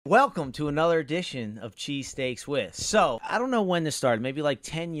Welcome to another edition of Cheesesteaks with. So, I don't know when this started, maybe like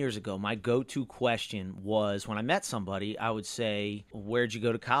 10 years ago, my go-to question was when I met somebody, I would say, where'd you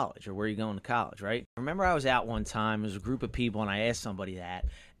go to college or where are you going to college, right? I remember I was out one time, there was a group of people and I asked somebody that,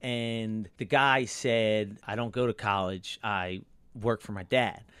 and the guy said, I don't go to college, I work for my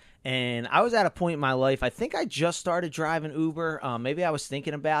dad. And I was at a point in my life, I think I just started driving Uber, maybe I was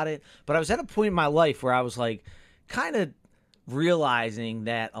thinking about it, but I was at a point in my life where I was like, kind of realizing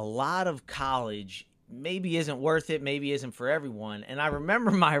that a lot of college maybe isn't worth it, maybe isn't for everyone. And I remember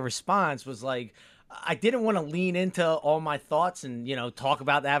my response was like, I didn't want to lean into all my thoughts and, you know, talk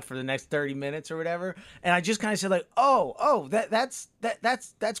about that for the next 30 minutes or whatever. And I just kind of said like,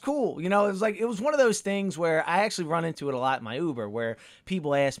 that's cool. You know, it was like, it was one of those things where I actually run into it a lot in my Uber where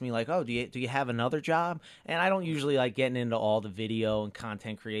people ask me like, oh, do you have another job? And I don't usually like getting into all the video and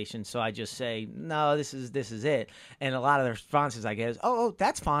content creation. So I just say, no, this is it. And a lot of the responses I get is, oh,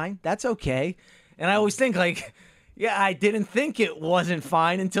 that's fine. That's okay. And I always think like, yeah, I didn't think it wasn't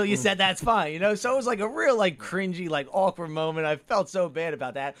fine until you said that's fine, you know? So it was like a real like cringy, like awkward moment. I felt so bad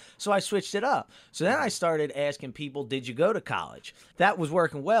about that. So I switched it up. So then I started asking people, did you go to college? That was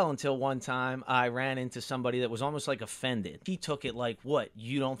working well until one time I ran into somebody that was almost like offended. He took it like, what,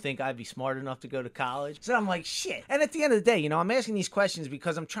 you don't think I'd be smart enough to go to college? So I'm like, shit. And at the end of the day, you know, I'm asking these questions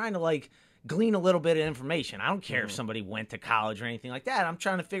because I'm trying to like glean a little bit of information. I don't care if somebody went to college or anything like that. I'm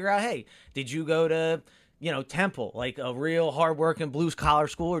trying to figure out, hey, did you go to, you know, Temple, like a real hardworking blues collar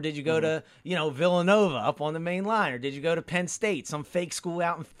school, or did you go to, you know, Villanova up on the main line, or did you go to Penn State, some fake school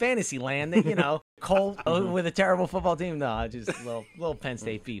out in fantasy land that, you know, Colt with a terrible football team? No, just a little Penn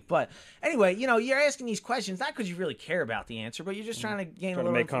State beef. But anyway, you know, you're asking these questions not because you really care about the answer, but you're just trying to gain a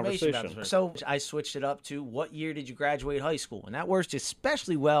little information about it. So I switched it up to, what year did you graduate high school? And that works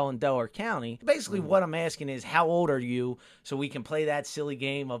especially well in Delaware County. Basically, what I'm asking is, how old are you? So we can play that silly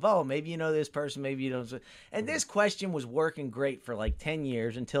game of, oh, maybe you know this person, maybe you don't. And this question was working great for like 10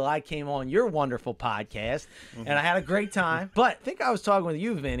 years until I came on your wonderful podcast, and I had a great time. But I think I was talking with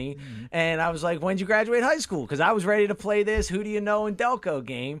you, Vinny, and I was like, when'd you graduate high school? Because I was ready to play this who do you know in Delco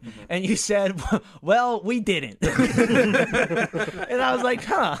game, and you said, well, we didn't. And I was like,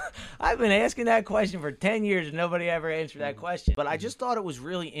 I've been asking that question for 10 years and nobody ever answered that question. But I just thought it was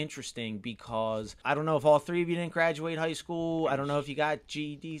really interesting because I don't know if all three of you didn't graduate high school. I don't know if you got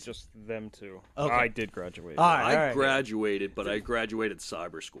GEDs. Just them two. Okay. I did graduate. I graduated, but I graduated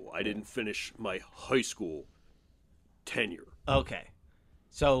cyber school. I didn't finish my high school tenure. Okay.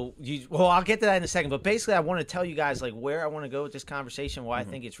 So, well, I'll get to that in a second. But basically, I want to tell you guys like where I want to go with this conversation, why I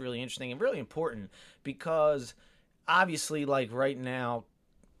think it's really interesting and really important. Because obviously, like right now,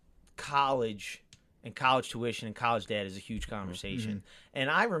 college and college tuition and college debt is a huge conversation. And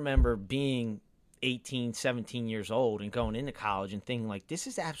I remember being 18, 17 years old and going into college and thinking like, this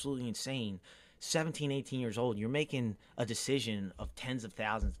is absolutely insane. 17, 18 years old, you're making a decision of tens of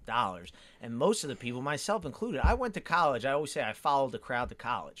thousands of dollars. And most of the people, myself included, I went to college. I always say I followed the crowd to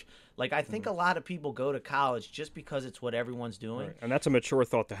college. Like, I think a lot of people go to college just because it's what everyone's doing. Right. And that's a mature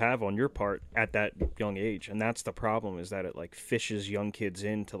thought to have on your part at that young age. And that's the problem, is that it, like, fishes young kids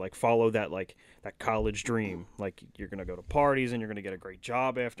in to, like, follow that, like, that college dream. Like, you're going to go to parties and you're going to get a great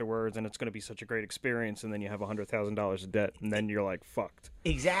job afterwards and it's going to be such a great experience, and then you have $100,000 of debt and then you're, like, fucked.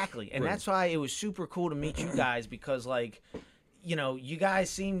 Exactly. And that's why it was super cool to meet you guys because, like, you know, you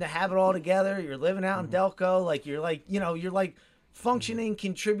guys seem to have it all together. You're living out in Delco. Like, you're like, you know, you're like functioning,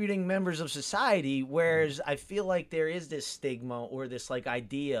 contributing members of society, whereas I feel like there is this stigma or this like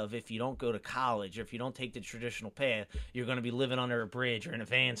idea of if you don't go to college or if you don't take the traditional path, you're going to be living under a bridge or in a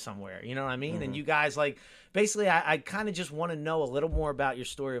van somewhere. You know what I mean? And you guys, like, basically, I kind of just want to know a little more about your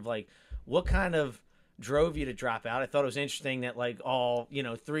story of like what kind of drove you to drop out. I thought it was interesting that like all, you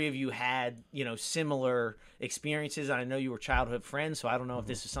know, three of you had, you know, similar experiences. I know you were childhood friends, so I don't know if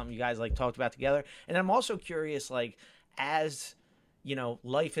this is something you guys like talked about together. And I'm also curious, like, as you know,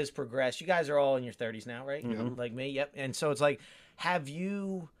 life has progressed. You guys are all in your 30s now, right? Like me, yep. And so it's like, have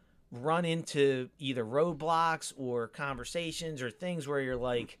you run into either roadblocks or conversations or things where you're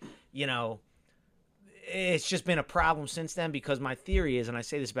like, you know, it's just been a problem since then? Because my theory is, and I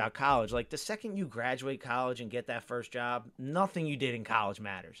say this about college, like the second you graduate college and get that first job, nothing you did in college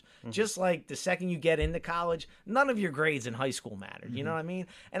matters. Just like the second you get into college, none of your grades in high school mattered. You know what I mean?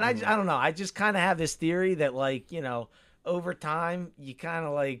 And I don't know. I just kind of have this theory that, like, you know, over time, you kind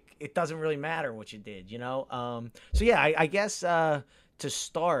of like, it doesn't really matter what you did, you know? So yeah, I guess to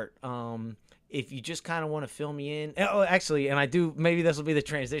start, if you just kind of want to fill me in. Oh, actually, and I do, maybe this will be the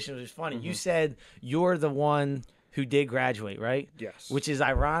transition, which is funny. You said you're the one who did graduate, right? Yes. Which is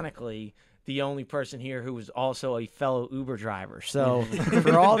ironically the only person here who was also a fellow Uber driver. So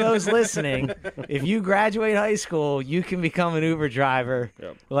for all those listening, if you graduate high school, you can become an Uber driver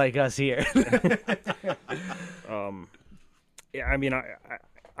like us here. Yeah, I mean,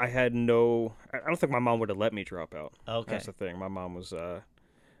 I had no. I don't think my mom would have let me drop out. Okay, that's the thing. My mom was, I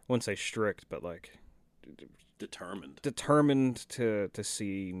wouldn't say strict, but like determined to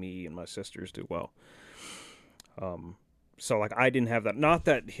see me and my sisters do well. So like I didn't have that. Not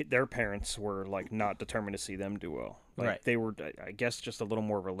that their parents were like not determined to see them do well. Like, right. They were, I guess, just a little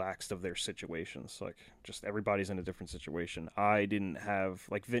more relaxed of their situations. Like just everybody's in a different situation. I didn't have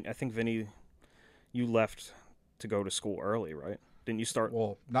like I think Vinny, you left to go to school early, right? Didn't you start?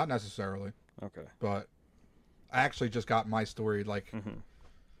 Well, not necessarily. Okay. But I actually just got my story like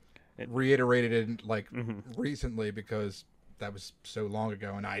reiterated in like recently because that was so long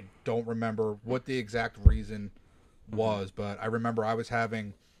ago, and I don't remember what the exact reason was, but I remember I was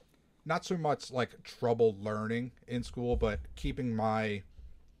having not so much like trouble learning in school, but keeping my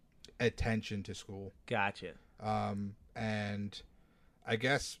attention to school. Gotcha. And I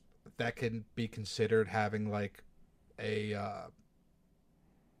guess that can be considered having like a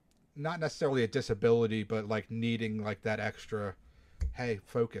not necessarily a disability, but like needing like that extra, hey,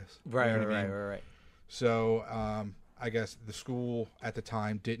 focus. Right, you know what I mean? right. So I guess the school at the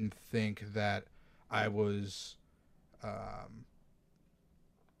time didn't think that I was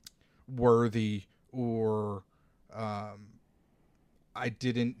worthy, or I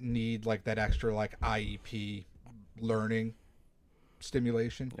didn't need like that extra like IEP learning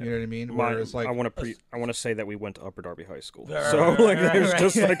stimulation. You know what I mean? Whereas like I want to say that we went to Upper Darby High School, so like there's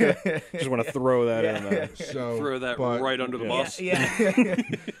just like just want to throw that in there. So throw that right under the bus. Yeah.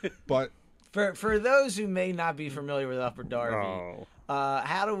 But for those who may not be familiar with Upper Darby,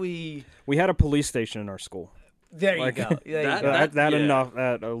 how do we? We had a police station in our school. There you go. That enough.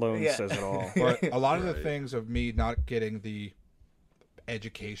 That alone says it all. But a lot of the things of me not getting the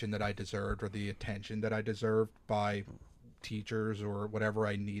education that I deserved or the attention that I deserved by teachers or whatever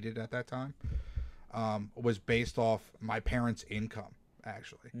I needed at that time was based off my parents' income,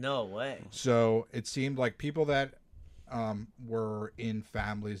 actually. No way. So it seemed like people that were in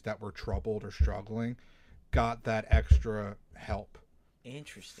families that were troubled or struggling got that extra help.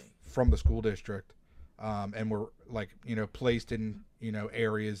 Interesting. From the school district. And were like, placed in,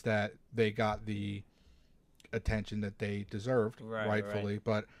 areas that they got the attention that they deserved, rightfully. Right.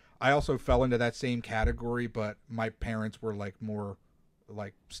 But I also fell into that same category, but my parents were like more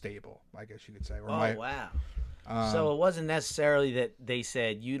like stable, I guess you could say. Wow. So it wasn't necessarily that they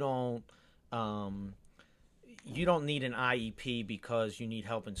said you don't need an IEP because you need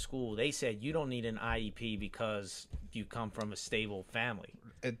help in school. They said you don't need an IEP because you come from a stable family.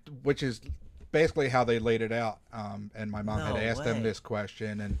 Which is basically how they laid it out. And my mom had asked them this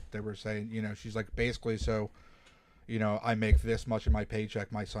question, and they were saying, she's like, basically, so, I make this much of my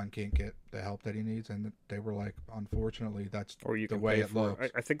paycheck, my son can't get the help that he needs. And they were like, unfortunately, that's the way it looks.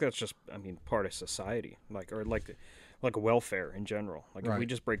 I think that's just, part of society, like welfare in general. Like if we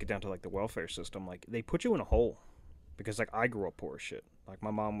just break it down to like the welfare system, like they put you in a hole. Because like I grew up poor as shit. Like my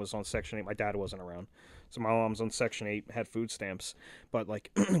mom was on Section 8. My dad wasn't around. So my mom's on Section 8, had food stamps. But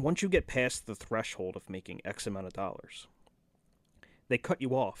like once you get past the threshold of making X amount of dollars, they cut you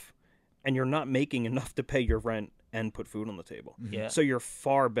off. And you're not making enough to pay your rent and put food on the table. Yeah. So you're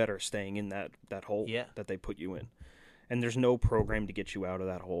far better staying in that hole that they put you in. And there's no program to get you out of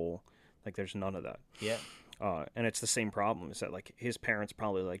that hole. Like there's none of that. Yeah. And it's the same problem. Is that like his parents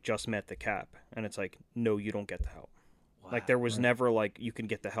probably like just met the cap. And it's like, no, you don't get the help. Like there was never like you can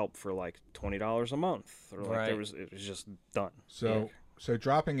get the help for like $20 a month, or like it was just done. So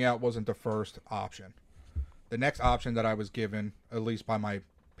dropping out wasn't the first option. The next option that I was given, at least by my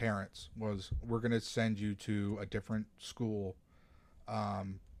parents, was we're going to send you to a different school,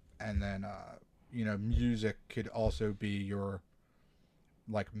 and then music could also be your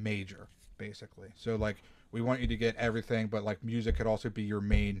like major, basically. So like we want you to get everything, but like music could also be your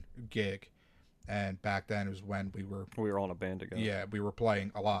main gig. And back then it was when we were all in a band together. Yeah, we were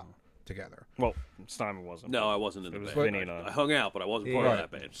playing a lot together. Well, Steinman wasn't. No, I wasn't in the band. Vinny and I hung out, but I wasn't part of that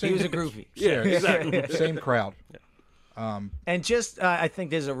band. He was a groupie. Yeah, exactly. Same crowd. Yeah. And just, I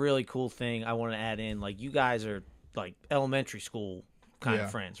think there's a really cool thing I want to add in. Like, you guys are like elementary school kind of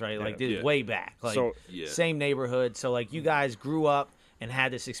friends, right? Like, way back. Like, same neighborhood. So, like, you guys grew up and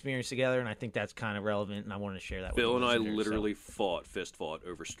had this experience together, and I think that's kind of relevant, and I wanted to share that with you. Bill and I literally fist fought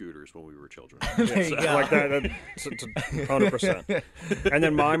over scooters when we were children. There you go. Like that, 100%. And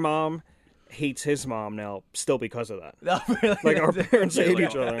then my mom hates his mom now, still because of that. No, really? Like our parents hate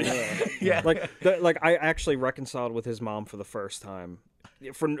each other. Yeah. Like I actually reconciled with his mom for the first time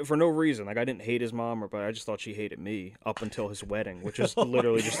for no reason. Like I didn't hate his mom, but I just thought she hated me up until his wedding, which was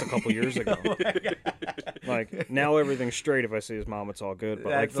literally just a couple years ago. Like now everything's straight. If I see his mom, it's all good. But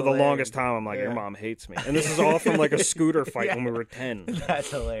That's like for hilarious. the longest time, I'm like, your mom hates me. And this is all from like a scooter fight when we were 10.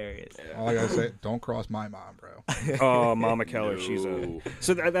 That's hilarious. All I gotta say, don't cross my mom, bro. Oh, Mama Keller, No. she's a.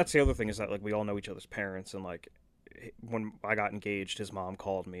 So that's the other thing is that like we all know each other's parents, and like when I got engaged, his mom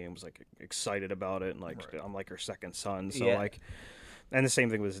called me and was like excited about it, and like I'm like her second son. So like, and the same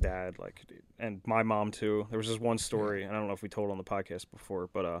thing with his dad, like, and my mom too. There was this one story, and I don't know if we told it on the podcast before,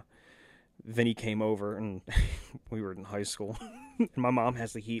 but Vinny came over and we were in high school, and my mom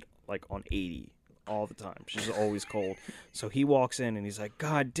has the heat like on 80 all the time. She's always cold. So he walks in and he's like,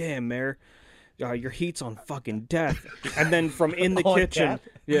 "God damn, Mare. Your heat's on fucking death." And then from in the kitchen,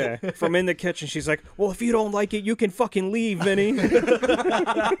 from in the kitchen, she's like, "Well, if you don't like it, you can fucking leave, Vinny."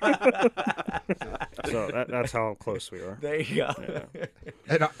 So that's how close we are. There you go.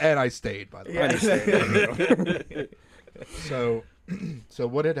 Yeah. And I stayed, by the way. So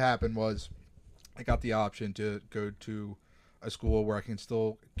what had happened was I got the option to go to a school where I can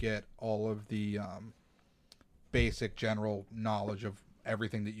still get all of the basic general knowledge of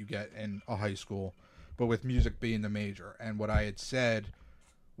everything that you get in a high school, but with music being the major. And what I had said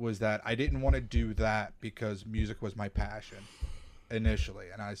was that I didn't want to do that because music was my passion initially.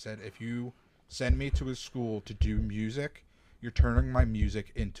 And I said, if you send me to a school to do music, you're turning my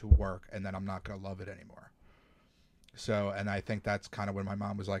music into work, and then I'm not going to love it anymore. So, and I think that's kind of when my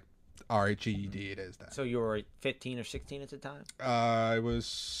mom was like, all right, GED it is then. So you were 15 or 16 at the time? I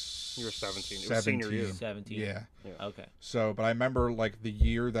was... You were 17. It was senior year. 17. Yeah. Okay. So, but I remember like the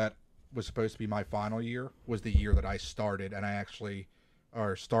year that was supposed to be my final year was the year that I started, and I actually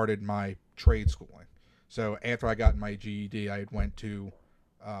started my trade schooling. So after I got my GED, I went to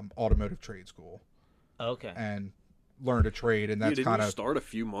automotive trade school. Okay. And learned a trade, and that's didn't kind you of start a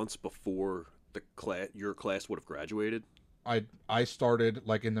few months before the your class would have graduated. I started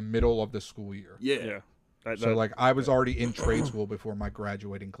like in the middle of the school year. Yeah. So like I was already in trade school before my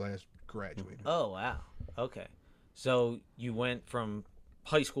graduating class graduated. Oh, wow. Okay. So you went from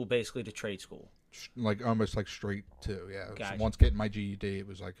high school basically to trade school. Like almost like straight to, yeah. Gotcha. So once getting my GED, it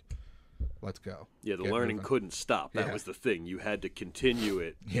was like, let's go. Yeah, the Get learning moving. couldn't stop. That Yeah. was the thing. You had to continue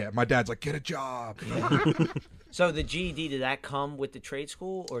it. Yeah, my dad's like, get a job. So the GED, did that come with the trade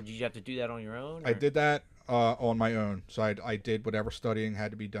school, or did you have to do that on your own? I or- did that on my own. So I did whatever studying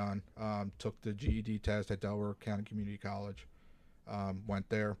had to be done. Took the GED test at Delaware County Community College. Went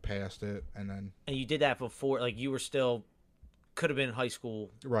there, passed it, and then... And you did that before, like you were still, could have been in high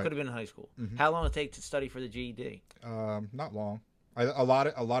school. Right. Could have been in high school. Mhm. How long did it take to study for the GED? Not long. A lot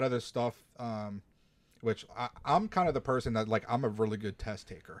of this stuff, which I'm kind of the person that like I'm a really good test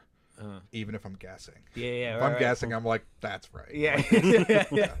taker, even if I'm guessing. Yeah, If I'm guessing, I'm like, that's right. Yeah.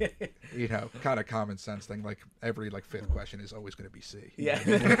 You know, kind of common sense thing. Like every like fifth question is always going to be C. Yeah.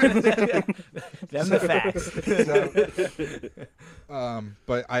 Them the facts.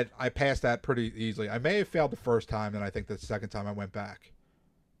 But I passed that pretty easily. I may have failed the first time, and I think the second time I went back.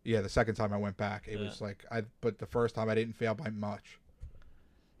 Yeah, the second time I went back, it was like but the first time I didn't fail by much.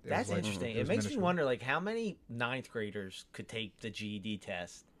 That's like, interesting. It was makes me minuscule. wonder, like, how many ninth graders could take the GED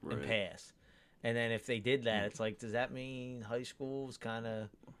test and Right. pass? And then if they did that, it's like, does that mean high school's kind of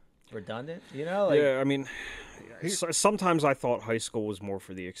redundant? You know? Like, Yeah, I mean, sometimes I thought high school was more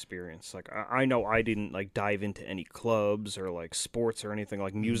for the experience. Like, I know I didn't, like, dive into any clubs or, like, sports or anything.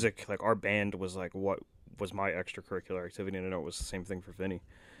 Like, music, like, our band was, like, what was my extracurricular activity, and I know it was the same thing for Vinny.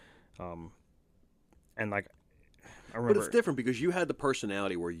 And, like, I remember... But it's different because you had the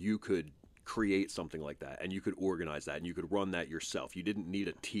personality where you could create something like that, and you could organize that, and you could run that yourself. You didn't need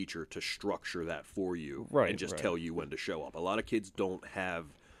a teacher to structure that for you and just tell you when to show up. A lot of kids don't have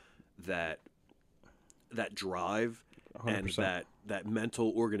that drive 100%. and that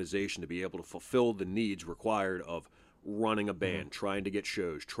mental organization to be able to fulfill the needs required of running a band, trying to get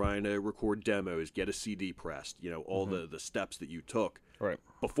shows, trying to record demos, get a CD pressed, you know, all the steps that you took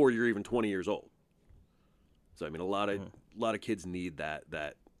before you're even 20 years old. So I mean, a lot of kids need that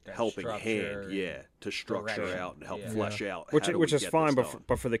helping hand, to structure direction. out and help flesh out. Which is fine, but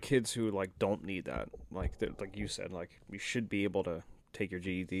but for the kids who like don't need that, like you said, like you should be able to take your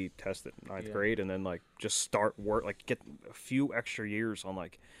GED test at ninth grade and then like just start work, like get a few extra years on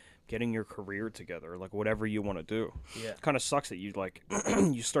like getting your career together, like whatever you want to do. Yeah. It kind of sucks that you like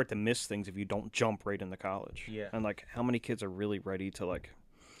you start to miss things if you don't jump right into college. Yeah. And like how many kids are really ready to like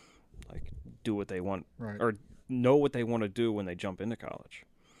do what they want Right. or know what they want to do when they jump into college?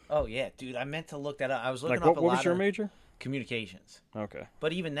 Oh, yeah, dude. I meant to look that up. I was looking Like up what a lot was your of major? communications. Okay.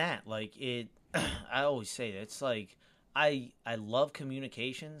 But even that, like, I always say that it's like I love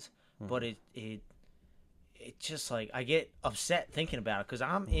communications, but it just like I get upset thinking about it because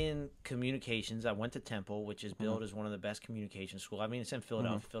I'm in communications. I went to Temple, which is billed as one of the best communication schools. I mean, it's in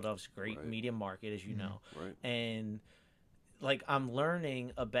Philadelphia. Philadelphia's a great media market, as you know. Right. And like I'm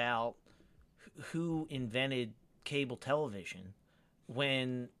learning about who invented cable television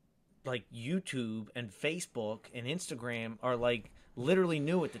when like YouTube and Facebook and Instagram are like literally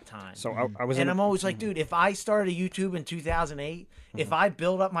new at the time. So I was, and I'm always like, dude, if I started YouTube in 2008, if I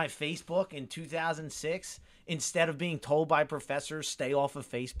built up my Facebook in 2006, instead of being told by professors, stay off of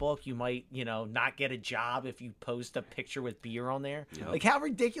Facebook, you might, not get a job if you post a picture with beer on there. Yep. Like, how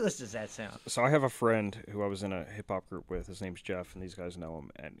ridiculous does that sound? So I have a friend who I was in a hip-hop group with. His name's Jeff, and these guys know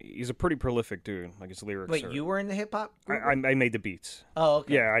him. And he's a pretty prolific dude. Like, his lyrics Wait, are... you were in the hip-hop group? I made the beats. Oh,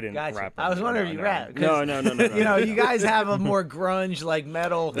 okay. Yeah, I didn't Gotcha. rap. I was wondering if you rap. 'Cause, No. you guys have a more grunge, like,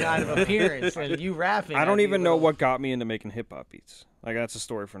 metal kind of appearance, and you rapping. I don't even know what got me into making hip-hop beats. Like, that's a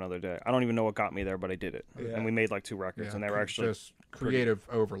story for another day. I don't even know what got me there, but I did it. Yeah. And we made, like, 2 records, and they were actually... just creative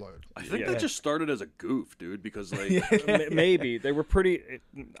overload. I think that just started as a goof, dude, because, like... Maybe. They were pretty...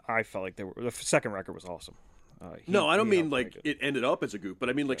 I felt like they were... The second record was awesome. No, I don't mean, helped like, make it ended up as a goof, but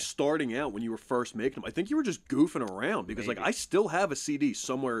I mean, like, starting out when you were first making them, I think you were just goofing around, because, like, I still have a CD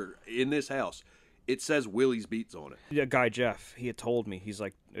somewhere in this house. It says Willie's Beats on it. Yeah, guy Jeff, he had told me, he's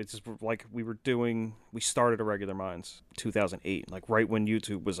like, it's just like we started Irregular Minds 2008, like right when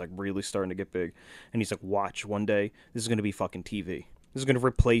YouTube was like really starting to get big. And he's like, watch, one day, this is going to be fucking TV. This is going to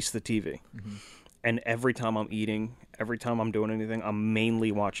replace the TV. Mm-hmm. And every time I'm eating, every time I'm doing anything, I'm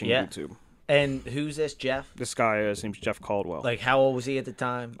mainly watching YouTube. And who's this, Jeff? This guy, his name's Jeff Caldwell. Like, how old was he at the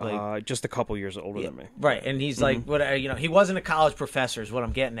time? Like, just a couple years older than me. Right, and he's like, what? He wasn't a college professor, is what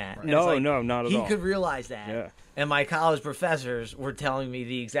I'm getting at. Right. No, not at all. He could realize that. Yeah. And my college professors were telling me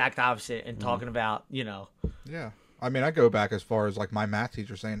the exact opposite and talking about, Yeah. I mean, I go back as far as, like, my math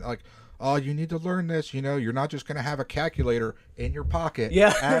teacher saying, like, oh, you need to learn this. You're not just going to have a calculator in your pocket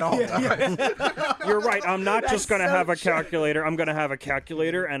at all times. You're right. I'm not just going to have a calculator. I'm going to have a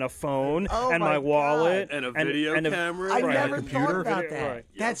calculator and a phone and my wallet. And a video camera. I never thought about that. Right.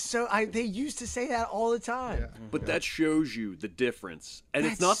 That's so... they used to say that all the time. Yeah. But that shows you the difference. And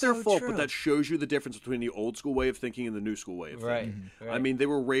it's not That's their so fault, true. but that shows you the difference between the old school way of thinking and the new school way of thinking. Right. I mean, they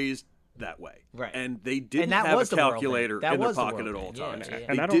were raised that way. Right. And they didn't that have a was the world calculator then. That in their was the pocket world at all then. Yeah, times. yeah.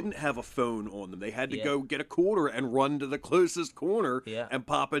 And They I don't- didn't have a phone on them. They had to Yeah. go get a quarter and run to the closest corner and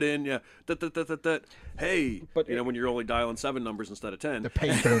pop it in. Yeah. Hey, But when you're only dialing 7 numbers instead of 10. The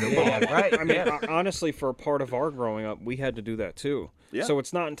payphone. Right. I mean, honestly, for a part of our growing up, we had to do that too. Yeah. So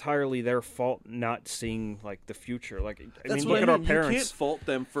it's not entirely their fault not seeing like the future. Like, That's look at our parents. You can't fault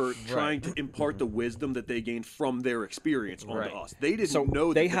them for trying to impart the wisdom that they gained from their experience onto us. They didn't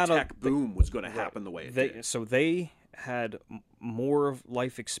know that the tech boom was going to happen the way it did. So they had more of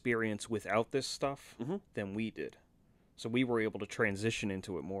life experience without this stuff than we did. So we were able to transition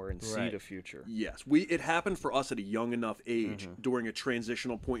into it more and see the future. Yes, it happened for us at a young enough age during a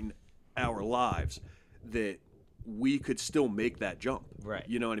transitional point in our lives that we could still make that jump. Right.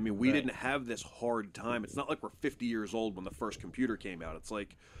 You know what I mean? We didn't have this hard time. It's not like we're 50 years old when the first computer came out. It's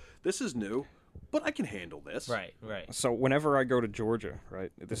like, this is new, but I can handle this. Right. So whenever I go to Georgia,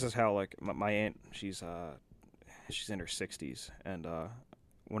 right, this is how like my aunt, she's in her 60s, and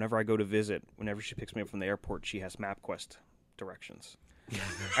whenever I go to visit, whenever she picks me up from the airport, she has MapQuest directions.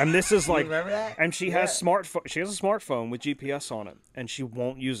 And this is like, remember that? and she has She has a smartphone with GPS on it, and she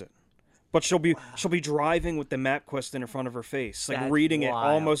won't use it. But she'll be driving with the MapQuest in front of her face, like That's reading it,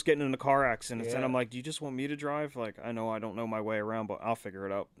 wild. almost getting in a car accident. Yeah. And I'm like, do you just want me to drive? Like, I know I don't know my way around, but I'll figure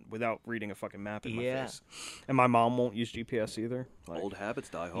it out without reading a fucking map in my face. And my mom won't use GPS either. Like, Old habits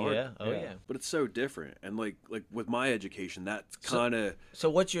die hard. Yeah. Oh, yeah. But it's so different. And like with my education, that's kind of... So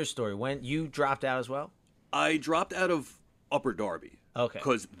what's your story? When you dropped out as well? I dropped out of Upper Darby. Okay.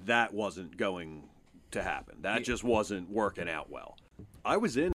 Because that wasn't going to happen. That just wasn't working out well. I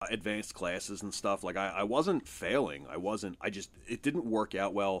was in advanced classes and stuff. Like, I wasn't failing. It didn't work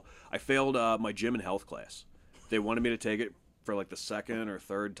out well. I failed my gym and health class. They wanted me to take it for like the second or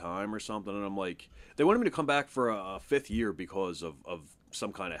third time or something. And I'm like, they wanted me to come back for a 5th year because of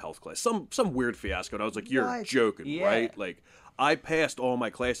some kind of health class. Some weird fiasco. And I was like, you're joking, right? Like, I passed all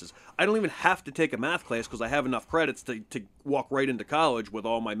my classes. I don't even have to take a math class because I have enough credits to walk right into college with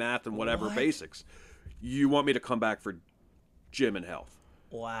all my math and whatever basics. You want me to come back for gym and health?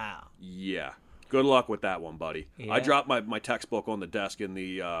 Wow. Yeah. Good luck with that one, buddy. Yeah. I dropped my textbook on the desk in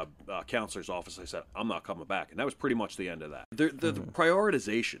the counselor's office. I said, I'm not coming back. And that was pretty much the end of that. The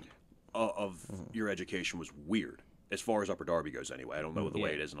prioritization of your education was weird, as far as Upper Darby goes anyway. I don't know the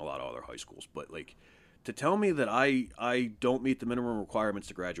way it is in a lot of other high schools. But, like, to tell me that I don't meet the minimum requirements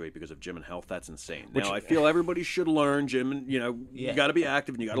to graduate because of gym and health, that's insane. Now, I feel everybody should learn gym, and you got to be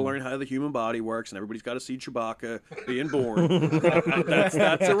active, and you got to learn how the human body works, and everybody's got to see Chewbacca being born.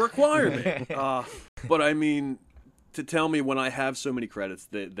 that's a requirement. But I mean, to tell me when I have so many credits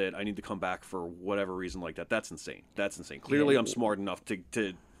that I need to come back for whatever reason like that, that's insane. That's insane. Clearly, I'm smart enough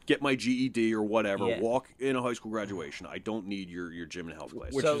to get my GED or whatever, walk in a high school graduation. I don't need your gym and health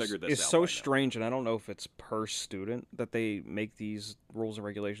class. Which is so strange, and I don't know if it's per student that they make these rules and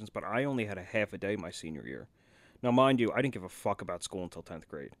regulations, but I only had a half a day my senior year. Now, mind you, I didn't give a fuck about school until 10th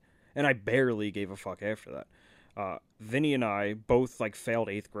grade, and I barely gave a fuck after that. Vinny and I both, failed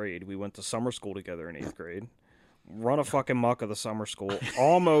 8th grade. We went to summer school together in 8th grade. Run a fucking muck of the summer school.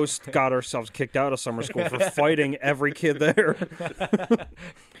 Almost got ourselves kicked out of summer school for fighting every kid there.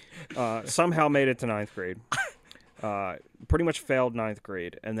 Somehow made it to 9th grade. Pretty much failed 9th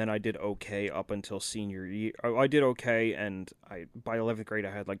grade, and then I did okay up until senior year. I did okay, and by 11th grade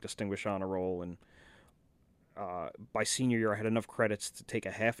I had distinguished honor roll, and by senior year I had enough credits to take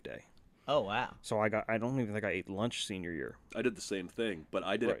a half day. Oh wow! So I don't even think I ate lunch senior year. I did the same thing, but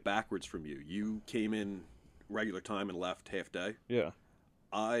I did it backwards from you. You came in regular time and left half day. Yeah.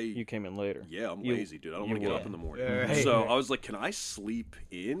 You came in later. Yeah, I'm lazy, dude. I don't want to get up in the morning. Right. So I was like, can I sleep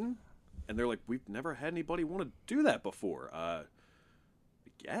in? And they're like, we've never had anybody want to do that before. I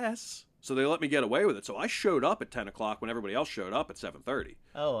guess. So they let me get away with it. So I showed up at 10 o'clock when everybody else showed up at 7:30.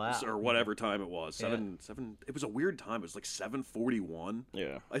 Oh, wow. Or whatever time it was. Seven. It was a weird time. It was 7:41.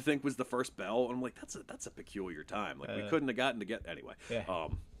 Yeah. I think was the first bell. And I'm like, that's a peculiar time. We couldn't have gotten to get anyway. Yeah.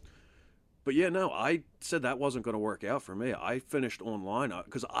 But yeah, no, I said that wasn't going to work out for me. I finished online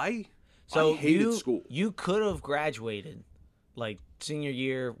because I hated school. You could have graduated senior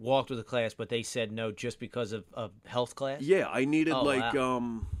year, walked with a class, but they said no just because of health class? Yeah, I needed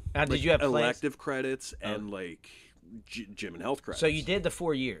Now, did you have elective credits and gym and health credits. So you did the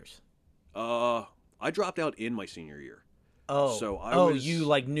 4 years? I dropped out in my senior year. Oh, so you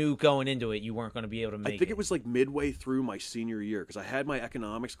knew going into it you weren't going to be able to make it. I think it was midway through my senior year because I had my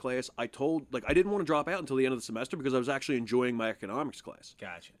economics class. I told I didn't want to drop out until the end of the semester because I was actually enjoying my economics class.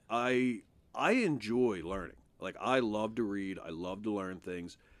 Gotcha. I enjoy learning. I love to read. I love to learn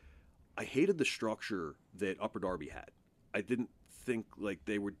things. I hated the structure that Upper Darby had. I didn't think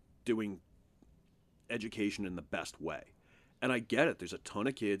they were doing education in the best way. And I get it. There's a ton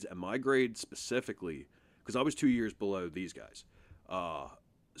of kids, and my grade specifically, because I was 2 years below these guys.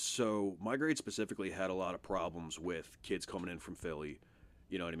 So my grade specifically had a lot of problems with kids coming in from Philly,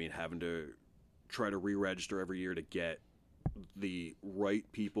 you know what I mean, having to try to re-register every year to get the right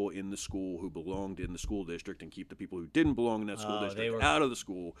people in the school who belonged in the school district and keep the people who didn't belong in that school district out of the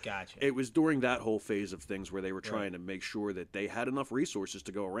school. Gotcha. It was during that whole phase of things where they were trying to make sure that they had enough resources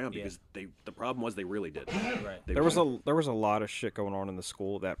to go around because the problem was they really didn't. Right. There was a lot of shit going on in the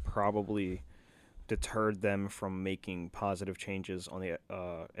school that probably deterred them from making positive changes on the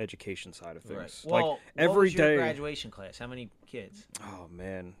education side of things. Right. Well, every what was your day graduation class? How many kids? Oh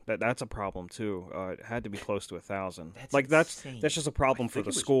man, that's a problem too. It had to be close to 1,000. That's that's just a problem for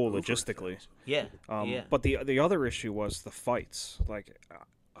the school logistically. Yeah. But the other issue was the fights.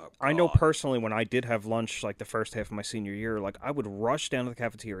 I know personally when I did have lunch the first half of my senior year, I would rush down to the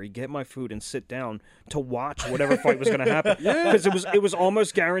cafeteria, get my food, and sit down to watch whatever fight was going to happen. Because it was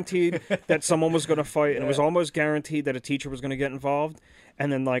almost guaranteed that someone was going to fight, and it was almost guaranteed that a teacher was going to get involved.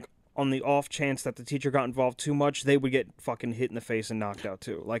 And then on the off chance that the teacher got involved too much, they would get fucking hit in the face and knocked out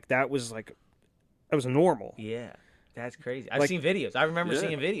too. That was normal. Yeah. That's crazy. I've seen videos. I remember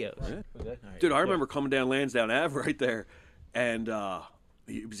seeing videos. Yeah. Right. Dude, I remember coming down Lansdowne Ave right there, and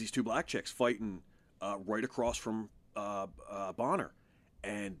it was these two black chicks fighting right across from Bonner.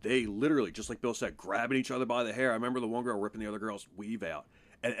 And they literally, just like Bill said, grabbing each other by the hair. I remember the one girl ripping the other girl's weave out.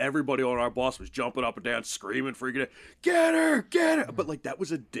 And everybody on our bus was jumping up and down, screaming, freaking out, get her, get her. But that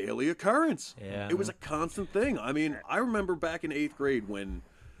was a daily occurrence. Yeah. It was a constant thing. I mean, I remember back in 8th grade when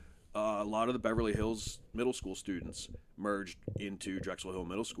a lot of the Beverly Hills middle school students merged into Drexel Hill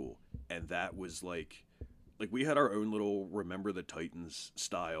Middle School. And that was we had our own little Remember the Titans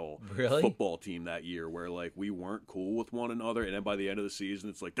style football team that year where we weren't cool with one another, and then by the end of the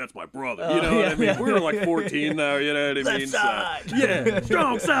season it's that's my brother. You know what I mean? We were 14 though, you know what I mean? Left side. So, yeah,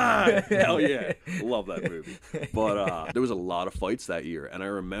 strong side. Hell yeah. Love that movie. But there was a lot of fights that year, and I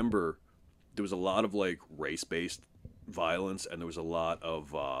remember there was a lot of race-based violence, and there was a lot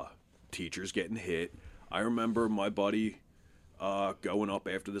of teachers getting hit. I remember my buddy going up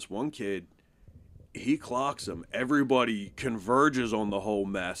after this one kid. He clocks him. Everybody converges on the whole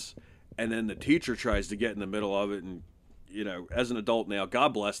mess, and then the teacher tries to get in the middle of it and you know, as an adult now,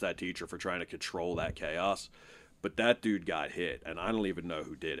 God bless that teacher for trying to control that chaos. But that dude got hit, and I don't even know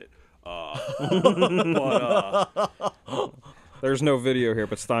who did it. There's no video here,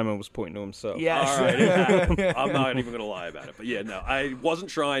 but Steinman was pointing to himself. Yes. All right, I'm not even going to lie about it. But yeah, no, I wasn't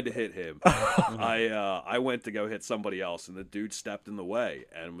trying to hit him. I went to go hit somebody else, and the dude stepped in the way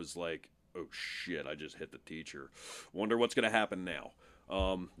and was like, oh, shit, I just hit the teacher. Wonder what's going to happen now.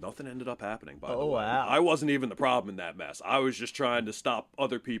 Nothing ended up happening, by the way. Wow. I wasn't even the problem in that mess. I was just trying to stop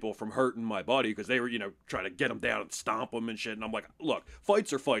other people from hurting my buddy because they were, you know, trying to get him down and stomp him and shit. And I'm like, look,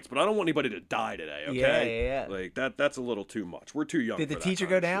 fights are fights, but I don't want anybody to die today, okay? Yeah. Like, that's a little too much. We're too young Did for the that teacher kind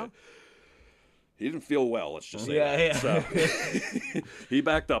go of down? shit. He didn't feel well, let's just say Yeah. So he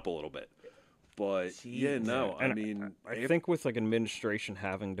backed up a little bit. But, yeah, Jeez. no, I And mean... I think with like administration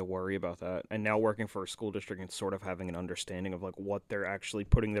having to worry about that, and now working for a school district and sort of having an understanding of like what they're actually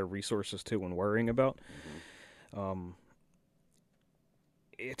putting their resources to and worrying about,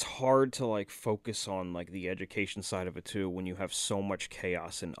 it's hard to like focus on like the education side of it too when you have so much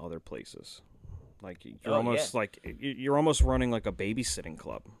chaos in other places. Like you're you're almost running like a babysitting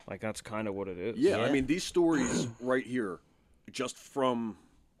club. Like that's kind of what it is. Yeah, I mean, these stories right here, just from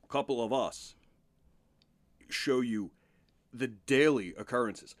a couple of us, show you the daily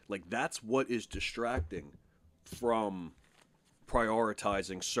occurrences. Like, that's what is distracting from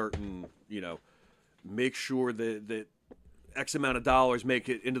prioritizing certain, you know, make sure that X amount of dollars make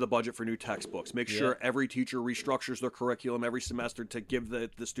it into the budget for new textbooks. Make sure every teacher restructures their curriculum every semester to give the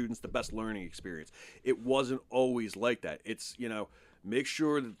students the best learning experience. It wasn't always like that. It's, you know, make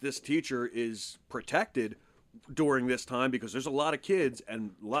sure that this teacher is protected during this time because there's a lot of kids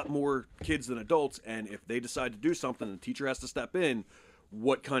and a lot more kids than adults, and if they decide to do something, the teacher has to step in.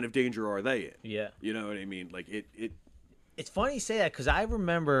 What kind of danger are they in? Yeah. You know what I mean? Like, It's funny you say that because I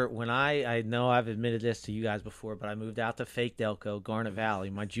remember when I know I've admitted this to you guys before, but I moved out to fake Delco, Garnet Valley,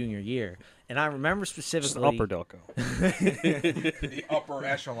 my junior year. And I remember specifically... Upper Delco. The upper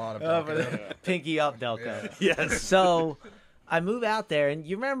echelon of Delco. Pinky up Delco. Yes. So I move out there, and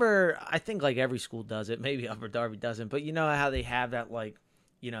you remember, I think like every school does it, maybe Upper Darby doesn't, but you know how they have that like,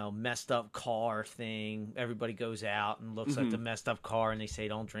 you know, messed up car thing. Everybody goes out and looks at the messed up car, and they say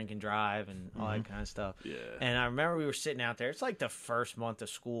don't drink and drive and all that kind of stuff. Yeah. And I remember we were sitting out there. It's like the first month of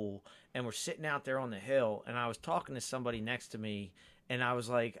school, and we're sitting out there on the hill, and I was talking to somebody next to me, and I was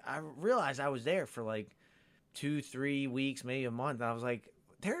like, I realized I was there for like 2-3 weeks, maybe a month. And I was like,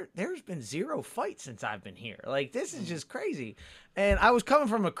 there's been 0 fights since I've been here. Like, this is just crazy. And I was coming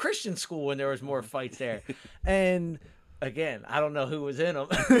from a Christian school when there was more fights there. And again, I don't know who was in them,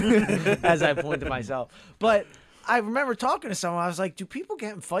 as I point to myself. But I remember talking to someone. I was like, do people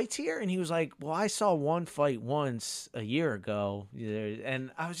get in fights here? And he was like, well, I saw one fight once a year ago.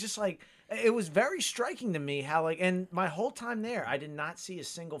 And I was just like, it was very striking to me how, like, and my whole time there, I did not see a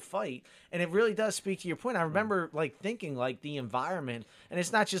single fight. And it really does speak to your point. I remember, like, thinking, like, the environment, and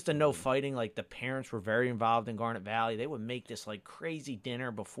it's not just a no fighting. Like, the parents were very involved in Garnet Valley. They would make this, like, crazy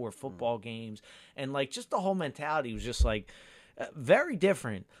dinner before football games. And, like, just the whole mentality was just, like, very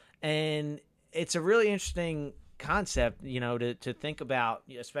different. And it's a really interesting concept, you know, to think about,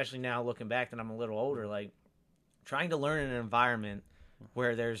 especially now looking back that I'm a little older, like, trying to learn in an environment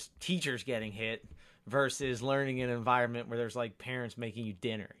where there's teachers getting hit versus learning in an environment where there's like parents making you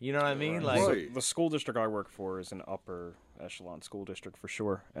dinner. You know what I mean? Like, Right. So the school district I work for is an upper echelon school district for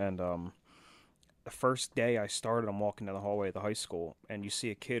sure. And the first day I started, I'm walking down the hallway at the high school, and you see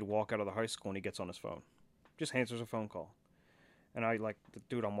a kid walk out of the high school and he gets on his phone, just answers a phone call. And I, like, the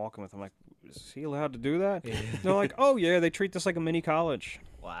dude I'm walking with, I'm like, is he allowed to do that? Yeah. They're like, oh yeah, they treat this like a mini college.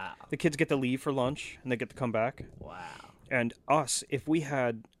 wow. The kids get to leave for lunch and they get to come back. Wow. And us, if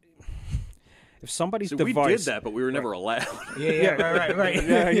somebody's So device... we did that, but we were never allowed. Yeah, right.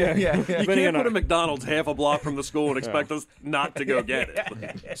 Yeah. You Vinnie can't and put I- a McDonald's half a block from the school and expect us not to go get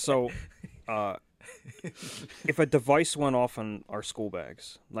it. So, if a device went off on our school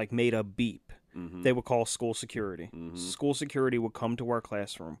bags, like made a beep, they would call school security. School security would come to our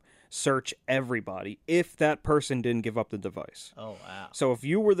classroom, search everybody if that person didn't give up the device. Oh, wow. So if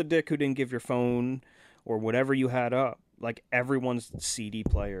you were the dick who didn't give your phone or whatever you had up, like everyone's CD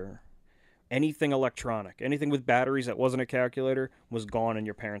player, anything electronic, anything with batteries that wasn't a calculator was gone, and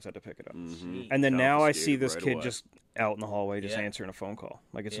your parents had to pick it up. And then now I see this kid just out in the hallway just Yeah. answering a phone call.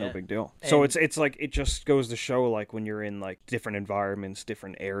 Like, it's Yeah. no big deal. And- So it's like, it just goes to show, like, when you're in, like, different environments,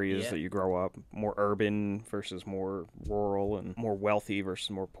 different areas Yeah. that you grow up, more urban versus more rural, and more wealthy versus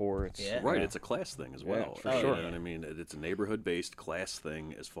more poor. It's Yeah. Right, it's a class thing as well. for You sure. know what I mean? It's a neighborhood-based class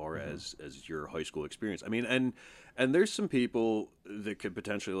thing as far Mm-hmm. as your high school experience. I mean, and there's some people that could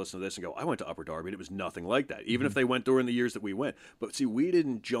potentially listen to this and go, I went to Upper Darby and it was nothing like that, even if they went during the years that we went. But see, we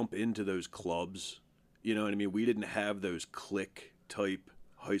didn't jump into those clubs. You know what I mean? We didn't have those clique-type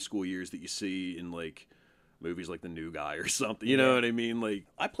high school years that you see in, like, movies like The New Guy or something. You know what I mean? Like,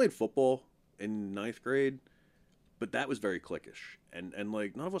 I played football in 9th grade, but that was very cliquish. And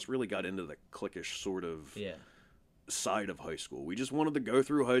like, none of us really got into the cliquish sort of side of high school. We just wanted to go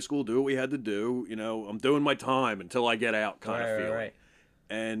through high school, do what we had to do. You know, I'm doing my time until I get out kind of feeling. Right.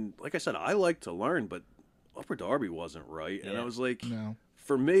 And like I said, I like to learn, but Upper Darby wasn't right. And I was like, No.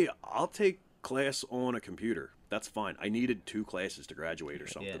 for me, I'll take class on a computer. That's fine. I needed 2 classes to graduate or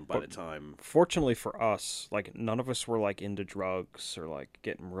something by the time. Fortunately for us, like, none of us were, like, into drugs or, like,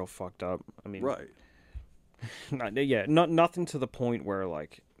 getting real fucked up. I mean, Right. nothing to the point where,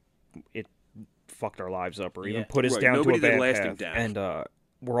 like, it fucked our lives up or even Yeah. put us Right, down to nobody a did bad lasting path. damage. And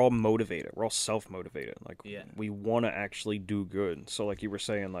we're all motivated. We're all self-motivated. Like, Yeah. we want to actually do good. So, like you were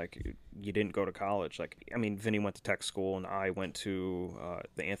saying, like, you didn't go to college. Like, I mean, Vinny went to tech school, and I went to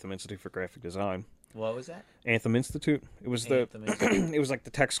the Anthem Institute for Graphic Design. What was that? Anthem Institute. It was Anthem Institute. it was like the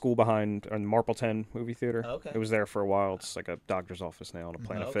tech school behind the Marpleton movie theater. Okay. It was there for a while. It's like a doctor's office now and a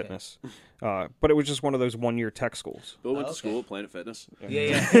Planet Okay. Fitness. But it was just one of those 1-year tech schools. Bill went Okay. to school at Planet Fitness. Yeah.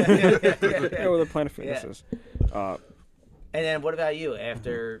 Yeah, where the Planet Fitness is. And then what about you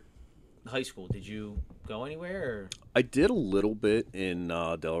after high school? Did you go anywhere? Or? I did a little bit in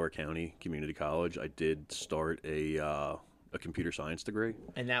Delaware County Community College. I did start a computer science degree.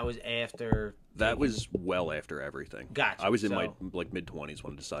 And that was after. That was well after everything. Gotcha. I was in So- my mid-20s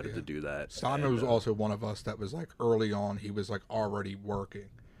when I decided to do that. Steinman was also one of us that was like early on. He was like already working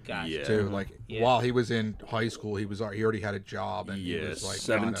Gotcha. Yeah. too. Like Yeah. while he was in high school, he already had a job and he Yeah, was like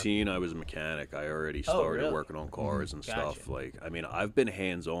 17, I was a mechanic. I already started really? working on cars and Gotcha. stuff. Like, I mean, I've been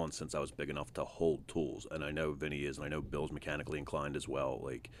hands-on since I was big enough to hold tools, and I know Vinny is, and I know Bill's mechanically inclined as well.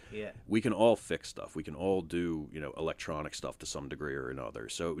 Like, Yeah. we can all fix stuff. We can all do, electronic stuff to some degree or another.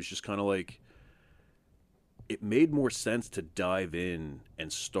 So it was just kind of like, it made more sense to dive in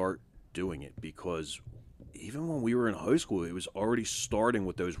and start doing it, because even when we were in high school, it was already starting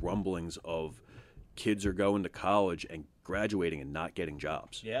with those rumblings of kids are going to college and graduating and not getting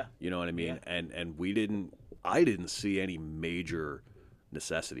jobs. Yeah. You know what I mean? Yeah. And I didn't see any major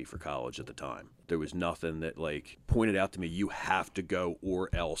necessity for college at the time. There was nothing that like pointed out to me, you have to go or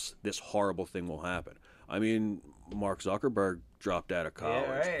else this horrible thing will happen. I mean, Mark Zuckerberg dropped out of college.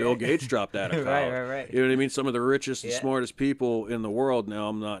 right. Bill Gates dropped out of college. Right. You know what I mean? Some of the richest and Yeah. smartest people in the world. Now,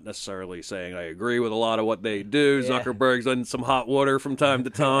 I'm not necessarily saying I agree with a lot of what they do. Yeah. Zuckerberg's in some hot water from time to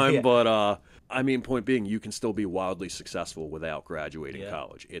time, Yeah. but I mean, point being, you can still be wildly successful without graduating Yeah.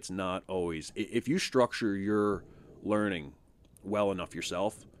 college. It's not always, if you structure your learning well enough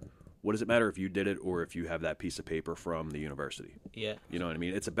yourself, what does it matter if you did it or if you have that piece of paper from the university? Yeah. You know what I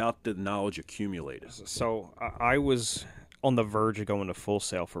mean? It's about the knowledge accumulated. So I was on the verge of going to Full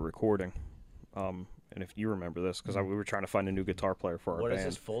Sail for recording. And if you remember this, because we were trying to find a new guitar player for our What band. is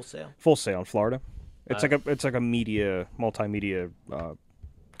this, Full Sail? Full Sail in Florida. It's like a multimedia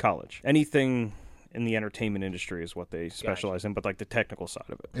college. Anything in the entertainment industry is what they specialize in, but like the technical side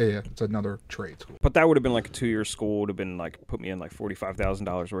of it. Yeah, it's another trade school. But that would have been like a 2-year school. Would have been like put me in like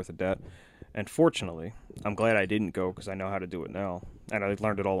 $45,000 worth of debt. And fortunately, I'm glad I didn't go because I know how to do it now, and I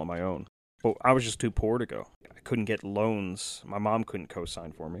learned it all on my own. But I was just too poor to go. I couldn't get loans. My mom couldn't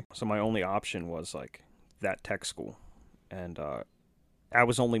co-sign for me, so my only option was like that tech school, and that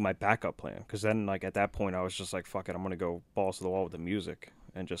was only my backup plan. Because then, like at that point, I was just like, "Fuck it, I'm gonna go balls to the wall with the music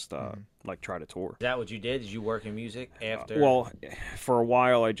and just like try to tour." Is that what you did? Did you work in music after? Well, for a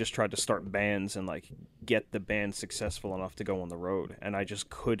while, I just tried to start bands and like get the band successful enough to go on the road, and I just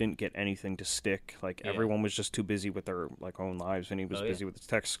couldn't get anything to stick. Like everyone was just too busy with their like own lives, and he was busy with his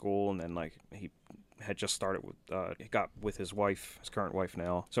tech school, and then like he had just started with he got with his wife, his current wife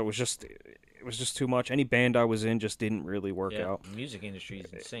now. So it was just too much. Any band I was in just didn't really work out. The music industry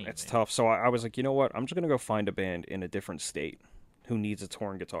is insane. It's man. tough. So I was like, you know what? I'm just gonna go find a band in a different state who needs a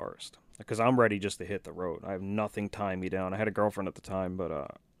touring guitarist, because I'm ready just to hit the road. I have nothing tying me down. I had a girlfriend at the time,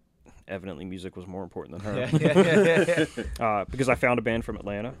 but evidently music was more important than her. Because I found a band from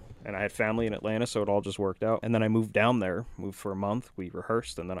Atlanta, and I had family in Atlanta, so it all just worked out. And then I moved down there, moved for a month, we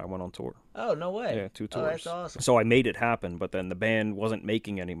rehearsed, and then I went on tour. Oh, no way. Yeah, 2 tours. Oh, that's awesome. So I made it happen, but then the band wasn't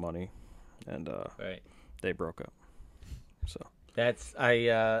making any money, and Right. they broke up. So That's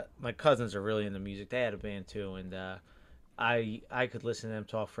my cousins are really into music. They had a band too, and I could listen to them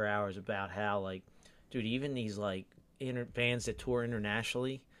talk for hours about how, like, dude, even these like bands that tour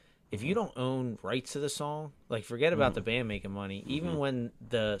internationally, if you don't own rights to the song, like, forget about the band making money. Even when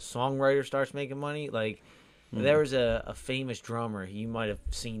the songwriter starts making money, like, there was a famous drummer. You might have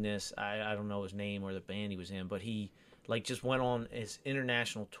seen this. I don't know his name or the band he was in, but he like just went on his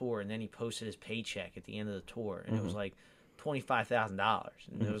international tour, and then he posted his paycheck at the end of the tour, and it was like $25,000,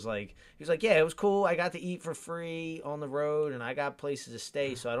 and it was like, he was like, yeah, it was cool. I got to eat for free on the road, and I got places to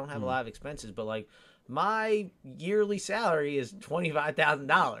stay, so I don't have a lot of expenses. But like, my yearly salary is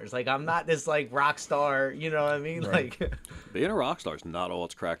 $25,000. Like, I'm not this like rock star, you know what I mean? Right. Like, being a rock star is not all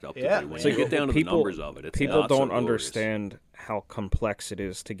it's cracked up to Yeah, be. When man. you get down to the numbers of it, it's people not so don't glorious. understand how complex it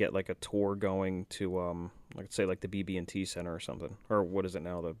is to get like a tour going to like say like the BB&T Center or something, or what is it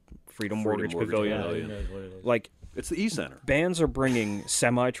now, the Freedom Mortgage Pavilion. yeah, who knows what it is. Like, It's the E-Center. bands are bringing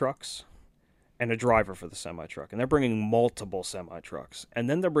semi-trucks and a driver for the semi-truck, and they're bringing multiple semi-trucks, and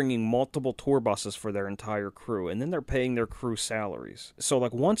then they're bringing multiple tour buses for their entire crew, and then they're paying their crew salaries. So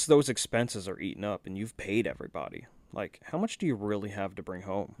like, once those expenses are eaten up and you've paid everybody, like, how much do you really have to bring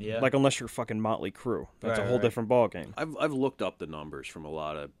home? Yeah. Like, unless you're fucking Motley Crue, that's a Right, whole right. different ballgame. I've looked up the numbers from a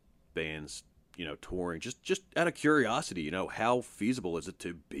lot of bands, you know, touring, just out of curiosity, you know, how feasible is it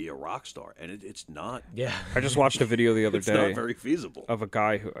to be a rock star? And it's not. Yeah. I just watched a video the other It's day not very feasible. of a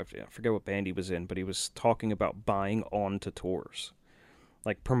guy who, I forget what band he was in, but he was talking about buying onto tours.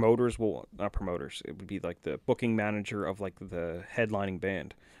 Like, promoters will, not promoters, it would be like the booking manager of like the headlining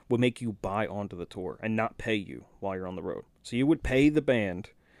band would make you buy onto the tour and not pay you while you're on the road. So you would pay the band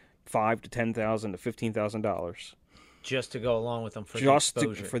 $5,000 to $10,000 to $15,000 Just to go along with them for just the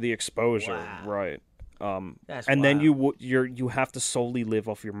exposure. for the exposure, Wow. right? That's And then wild. you have to solely live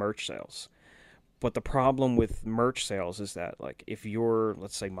off your merch sales. But the problem with merch sales is that, like, if you're,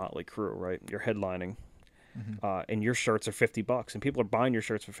 let's say, Motley Crue, right? You're headlining, and your shirts are $50, and people are buying your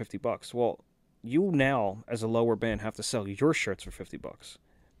shirts for $50. Well, you now, as a lower band, have to sell your shirts for $50.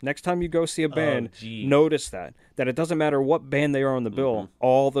 Next time you go see a band, geez. notice that it doesn't matter what band they are on the bill,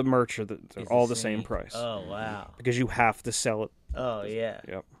 all the merch are It's all the same price. Oh, wow. Because you have to sell it. Oh, yeah.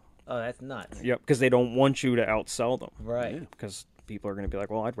 Yep. Oh, that's nuts. Yep. Because they don't want you to outsell them. Right. Because people are going to be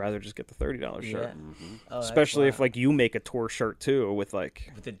like, well, I'd rather just get the $30 shirt. Yeah. Oh, that's Especially if, wild. like, you make a tour shirt too with,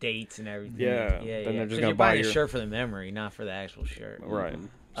 like, With the dates and everything. Yeah, Yeah, then yeah. they're just 'Cause gonna you're buy buying your- a shirt for the memory, not for the actual shirt. right.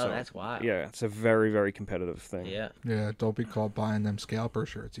 Oh, So, that's wild. yeah, it's a very, very competitive thing. Yeah. Yeah, don't be caught buying them scalper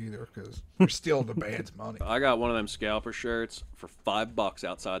shirts either, because you're stealing the band's money. I got one of them scalper shirts for $5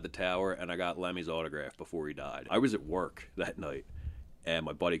 outside the tower, and I got Lemmy's autograph before he died. I was at work that night, and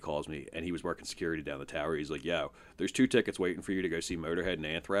my buddy calls me, and he was working security down the tower. He's like, yo, there's 2 tickets waiting for you to go see Motorhead and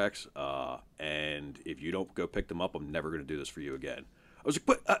Anthrax, and if you don't go pick them up, I'm never going to do this for you again. I was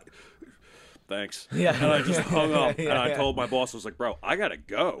like, but... thanks. Yeah. And I just hung up, and I Yeah. told my boss, I was like, bro, I gotta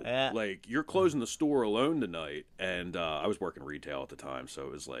go. Yeah. Like, you're closing the store alone tonight. And I was working retail at the time, so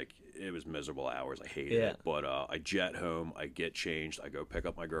it was like, it was miserable hours. I hated Yeah. it. But I jet home, I get changed, I go pick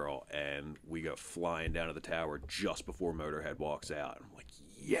up my girl, and we go flying down to the tower just before Motorhead walks out. I'm like,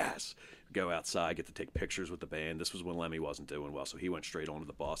 yes. Go outside, get to take pictures with the band. This was when Lemmy wasn't doing well, so he went straight onto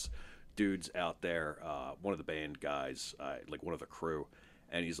the bus. Dude's out there, one of the band guys, like one of the crew,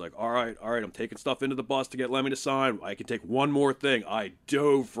 and he's like, all right, I'm taking stuff into the bus to get Lemmy to sign. I can take one more thing. I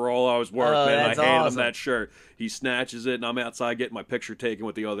dove for all I was worth, Oh, man. I that's handed him awesome. that shirt. He snatches it, and I'm outside getting my picture taken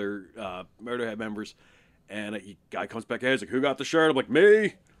with the other Motorhead members. And a guy comes back in, he's like, who got the shirt? I'm like,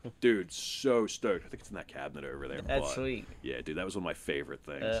 me. Dude, so stoked. I think it's in that cabinet over there. That's but, sweet. Yeah, dude, that was one of my favorite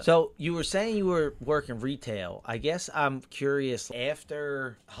things. So you were saying you were working retail. I guess I'm curious,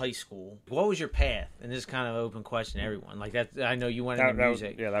 after high school, what was your path? And this is kind of an open question to everyone. Like, that, I know you went into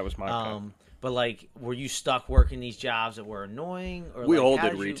music. That was my path. But like, were you stuck working these jobs that were annoying? Or We like, all how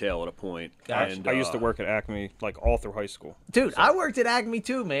did you- retail at a point. Gotcha. And, I used to work at Acme, like, all through high school. Dude, I worked at Acme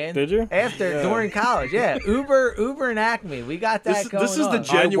too, man. Did you? During college, yeah. Uber and Acme, we got that going This is the on.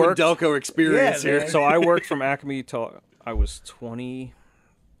 genuine worked- Delco experience Yeah, here. man. So I worked from Acme till I was 20.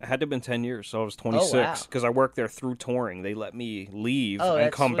 It had to have been 10 years, so I was 26. wow. Because I worked there through touring. They let me leave Oh, and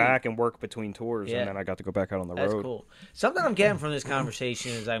that's come sweet. back and work between tours, Yeah. and then I got to go back out on the That's road. cool. Something I'm getting from this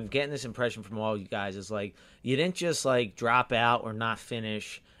conversation is I'm getting this impression from all you guys is like, you didn't just like drop out or not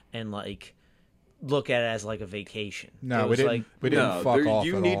finish and like look at it as like a vacation. No, It we was didn't. like, We didn't fuck off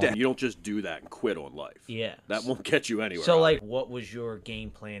you at need all. to. You don't just do that and quit on life. yeah. That won't get you anywhere. So like, what was your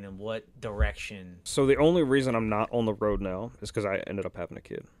game plan and what direction? So the only reason I'm not on the road now is because I ended up having a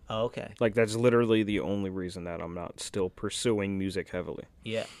kid. Oh, okay. Like that's literally the only reason that I'm not still pursuing music heavily.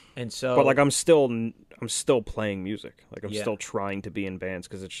 Yeah. And so, But like I'm still playing music. Like I'm Yeah. still trying to be in bands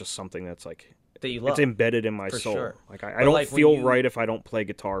because it's just something that's like that you love. it's embedded in my For soul. sure. Like I But, don't like, when feel you- right if I don't play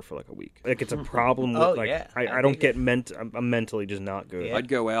guitar for like a week. Like it's a problem. With, Oh, like yeah. I I don't think get I'm mentally just not good. Yeah. I'd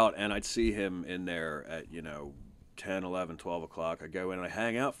go out and I'd see him in there at 10, 11, 12 o'clock. I'd go in and I'd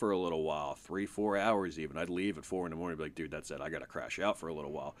hang out for a little while, 3-4 hours even. I'd leave at 4 in the morning, be like, dude, that's it. I got to crash out for a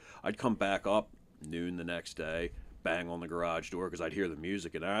little while. I'd come back up noon the next day, bang on the garage door because I'd hear the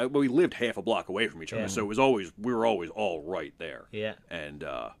music. And we lived half a block away from each other, Yeah. so we were always all right there. Yeah. And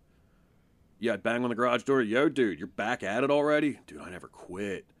yeah, I'd bang on the garage door. Yo, dude, you're back at it already? Dude, I never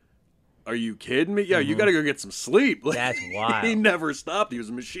quit. Are you kidding me? Yeah, you got to go get some sleep. Like, That's wild. He never stopped. He was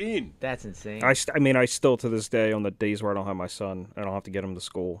a machine. That's insane. I mean, I still to this day on the days where I don't have my son, I don't have to get him to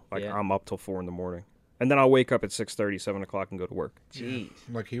school. Like Yeah. I'm up till 4 in the morning, and then I'll wake up at 6:30, 7 o'clock, and go to work. Jeez.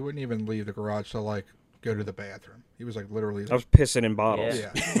 Like he wouldn't even leave the garage to like go to the bathroom. He was like literally. I was pissing in bottles.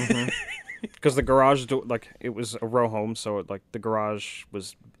 Yeah. Because the garage door, like it was a row home, so like the garage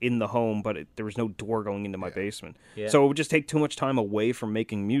was in the home, but there was no door going into my basement. Yeah. So it would just take too much time away from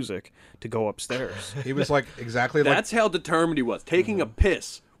making music to go upstairs. He was like exactly like That's how determined he was. Taking a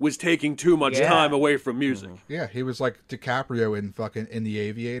piss was taking too much Yeah. time away from music. yeah. He was like DiCaprio in The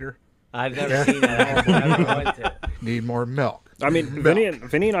Aviator. I've never seen that. I never went to. Need more milk. I mean, Vinny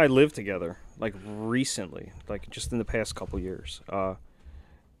and I lived together like recently, like just in the past couple years,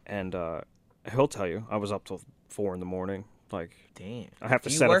 and he'll tell you I was up till 4 in the morning. Like Damn. I have to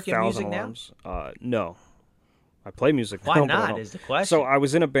Do you set work in 1,000 music now? alarms. No, I play music. Why now, but I not don't. is the question. So I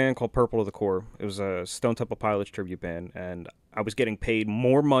was in a band called Purple to the Core. It was a Stone Temple Pilots tribute band, and I was getting paid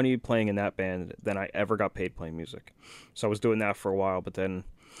more money playing in that band than I ever got paid playing music. So I was doing that for a while, but then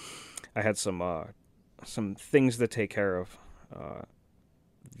I had some things to take care of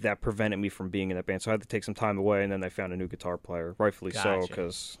that prevented me from being in that band. So I had to take some time away, and then they found a new guitar player, rightfully so, Gotcha.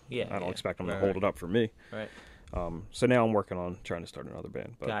 because Yeah, I don't yeah. expect them Right, to hold right. it up for me. Right. So now I'm working on trying to start another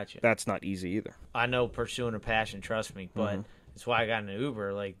band, but Gotcha. that's not easy either. I know pursuing a passion, trust me, but that's why I got an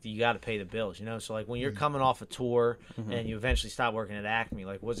Uber. Like, you got to pay the bills, you know? So, like, when you're coming off a tour and you eventually stop working at Acme,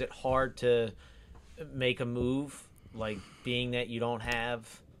 like, was it hard to make a move, like, being that you don't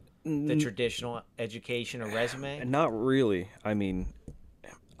have the traditional education or resume? Not really. I mean,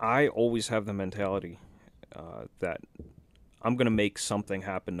 I always have the mentality that I'm going to make something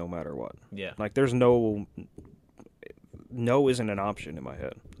happen no matter what. Yeah. Like, there's no isn't an option in my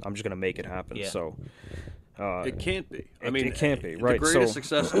head. I'm just going to make it happen. Yeah. So It can't be. I it mean, can't be, right, The greatest so-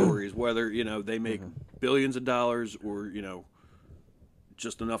 success stories, whether they make billions of dollars or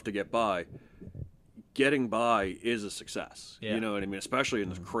just enough to get by. Getting by is a success. Yeah. You know what I mean? Especially in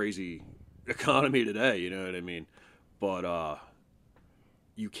this crazy economy today. You know what I mean? But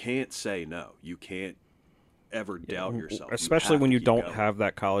you can't say no. You can't ever doubt yourself. especially have when to you keep don't going. have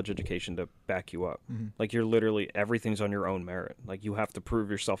that college education to back you up. Like, you're literally, everything's on your own merit. Like, you have to prove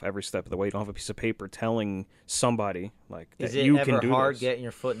yourself every step of the way. You don't have a piece of paper telling somebody like Is that it you ever can do hard this. getting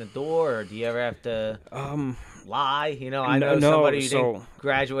your foot in the door, or do you ever have to lie? I no, know somebody who so- didn't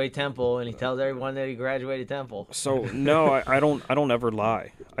graduate Temple, and he tells everyone that he graduated Temple. So no, I don't ever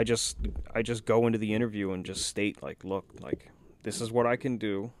lie. I just go into the interview and just state, like, look, like, this is what I can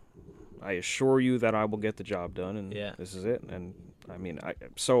do. I assure you that I will get the job done, and Yeah. this is it. And I mean, I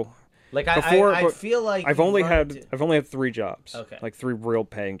I feel like I've you only run had into- 3 jobs. Okay. Like 3 real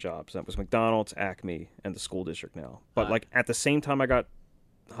paying jobs. That was McDonald's, Acme, and the school district now. But like at the same time I got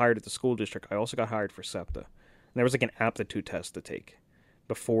hired at the school district, I also got hired for SEPTA. And there was like an aptitude test to take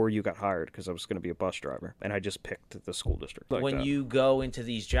before you got hired, because I was going to be a bus driver, and I just picked the school district. Like when that. you go into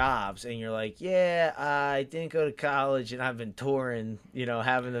these jobs and you're like, yeah, I didn't go to college and I've been touring,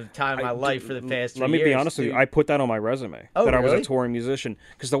 having the time of my life for the past 3 Let years. me be honest with you, I put that on my resume, Oh, that I was really? a touring musician,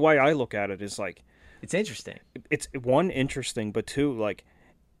 because the way I look at it is like, It's interesting. it's one, interesting, but 2, like,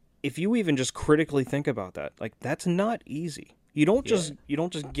 if you even just critically think about that, like, that's not easy. You don't just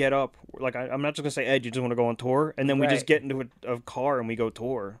get up, like, I'm not just gonna say, Ed, you just want to go on tour, and then we just Right. get into a car and we go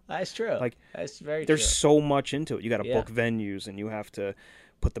tour. That's true. Like, that's very There's true. so much into it. You got to Yeah. book venues, and you have to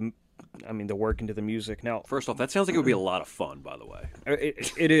put the work into the music. Now, First off, that sounds like it would be a lot of fun, by the way.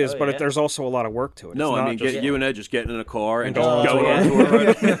 it is, Oh, but yeah. there's also a lot of work to it. No, It's I not mean, just, you and Ed just getting in a car and And just going going on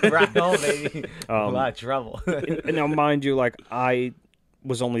on tour. Right? Right on, baby. A lot of trouble. And now, mind you, like, I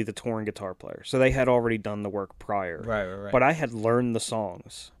was only the touring guitar player, so they had already done the work prior. Right. But I had learned the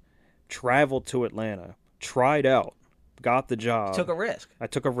songs traveled to Atlanta, tried out, got the job. Took a risk. I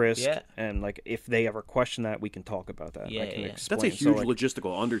took a risk, Yeah. and like if they ever question that, we can talk about that. Yeah, I can yeah. explain. That's a So, huge like,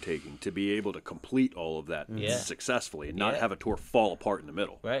 logistical undertaking to be able to complete all of that successfully and not have a tour fall apart in the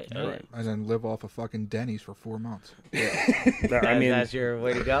middle. Right. Right. And then live off of fucking Denny's for 4 months. I mean, that's your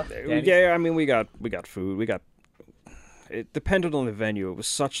way to go. Danny? yeah. I mean, we got food. We got. It depended on the venue. It was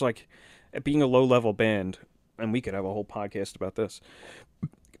such like being a low level band, and we could have a whole podcast about this.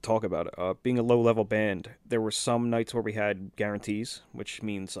 Talk about it. Being a low level band, there were some nights where we had guarantees, which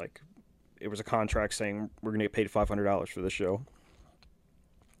means like it was a contract saying we're gonna get paid $500 for this show.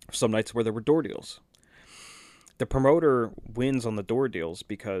 Some nights where there were door deals. The promoter wins on the door deals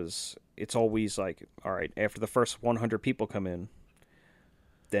because it's always like, all right, after the first 100 people come in,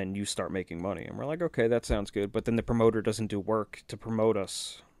 then you start making money. And we're like, okay, that sounds good. But then the promoter doesn't do work to promote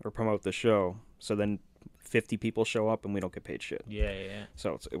us or promote the show. So then 50 people show up and we don't get paid shit. Yeah.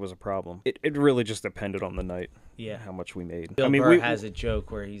 So it was a problem. It really just depended on the night. Yeah. How much we made. Bill I mean, Burr has a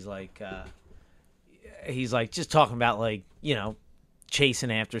joke where he's like just talking about like,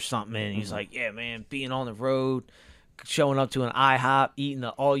 chasing after something, and he's like, yeah, man, being on the road, showing up to an IHOP, eating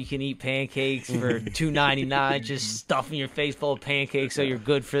the all-you-can-eat pancakes for $2.99, just stuffing your face full of pancakes so you're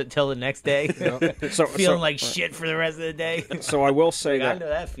good for till the next day. Feeling like shit for the rest of the day. So I will say I that know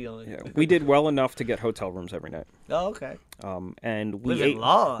that feeling. yeah, we did well enough to get hotel rooms every night. Oh, okay. And we Living ate.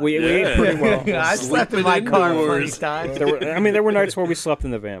 large. We ate pretty well. I slept in my car plenty indoors. times. There were nights where we slept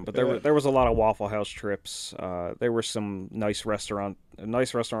in the van, but there was a lot of Waffle House trips. There were some nice restaurant. A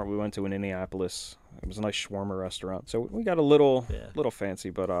nice restaurant we went to in Indianapolis. It was a nice shawarma restaurant. So we got a little fancy,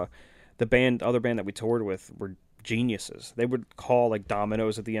 but the other band that we toured with were geniuses. They would call like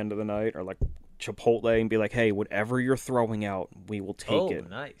Domino's at the end of the night or like Chipotle and be like, hey, whatever you're throwing out, we will take it.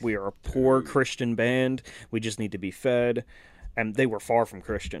 Nice. We are a poor Christian band. We just need to be fed. And they were far from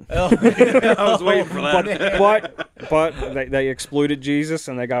Christian. I was waiting for that. But they exploited Jesus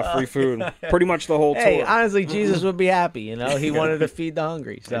and they got free food pretty much the whole Hey, tour. honestly, Jesus would be happy. He wanted to feed the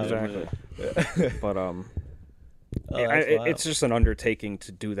hungry. So. Exactly. But That's wild. it's just an undertaking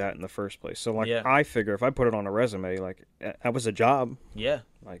to do that in the first place. So like I figure if I put it on a resume, like that was a job. Yeah.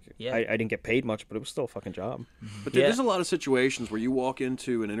 Like Yeah. I didn't get paid much, but it was still a fucking job. But there's a lot of situations where you walk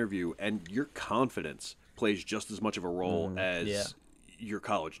into an interview and your confidence plays just as much of a role as your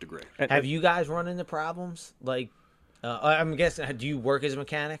college degree. Have you guys run into problems? Like, I'm guessing, do you work as a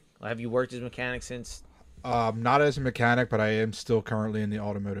mechanic? Have you worked as a mechanic since? Not as a mechanic, but I am still currently in the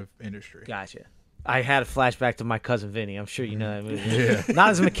automotive industry. Gotcha. I had a flashback to my cousin Vinny. I'm sure you know that movie. Yeah. Not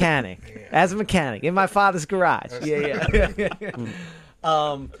as a mechanic. As a mechanic in my father's garage.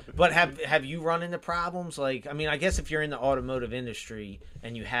 But have you run into problems? Like, I mean, I guess if you're in the automotive industry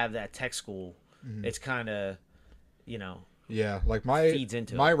and you have that tech school, it's kind of, Yeah, like feeds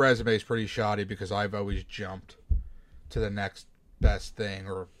into my resume is pretty shoddy because I've always jumped to the next best thing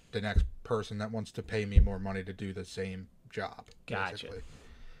or the next person that wants to pay me more money to do the same job. Gotcha. Basically.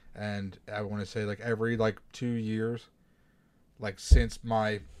 And I want to say like every 2 years, like since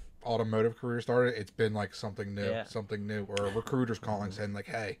my automotive career started, it's been like something new, or a recruiter's calling saying like,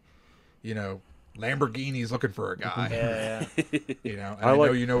 hey, Lamborghini's looking for a guy. And I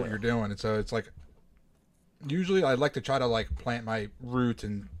know you know what you're doing. And so it's like, usually I'd like to try to like plant my roots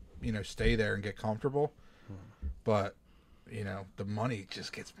and, stay there and get comfortable. But, the money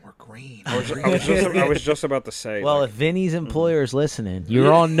just gets more green. I was just about to say. Well, if Vinny's employer is listening,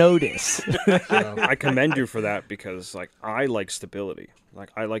 you're on notice. I commend you for that because, like, I like stability.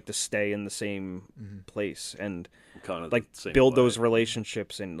 Like, I like to stay in the same place and, Kind of like, build those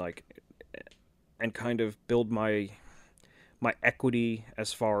relationships and, like, and kind of build my equity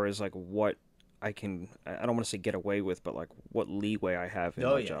as far as, like, what I can, I don't want to say get away with, but, like, what leeway I have in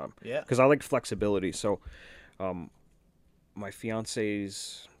my job. Yeah. Because I like flexibility. So, my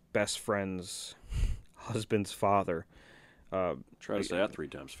fiance's best friend's husband's father. Try to say that 3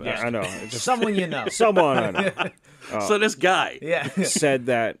 times fast. Yeah, I know. Someone you know. Someone I know. So this guy said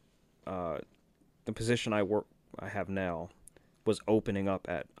that the position I have now was opening up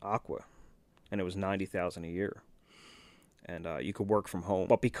at Aqua, and it was $90,000 a year, and you could work from home.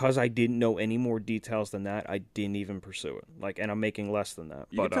 But because I didn't know any more details than that, I didn't even pursue it. Like, and I'm making less than that.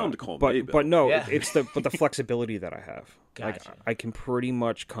 You can tell him to call me, but no, it's the flexibility that I have. Gotcha. Like, I can pretty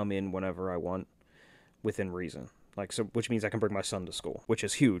much come in whenever I want, within reason. Like, so, which means I can bring my son to school, which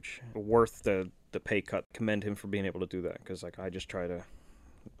is huge, worth the pay cut. Commend him for being able to do that, because like I just try to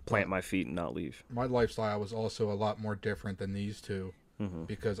plant my feet and not leave. My lifestyle was also a lot more different than these two,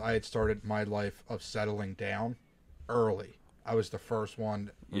 because I had started my life of settling down early. I was the first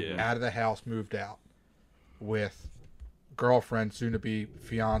one out of the house, moved out with girlfriend, soon to be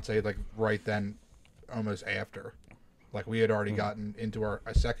fiance, like right then, almost after. Like we had already gotten into a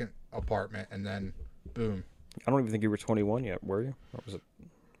second apartment, and then boom. I don't even think you were 21 yet, were you? Or was it?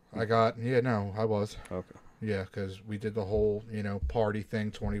 I was. Okay. Yeah, because we did the whole, party thing,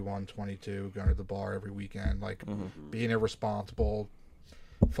 21, 22, going to the bar every weekend, like being irresponsible.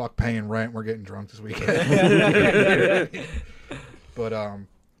 Fuck paying rent. We're getting drunk this weekend. But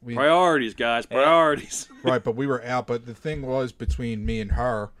priorities, guys, priorities. Right, but we were out. But the thing was between me and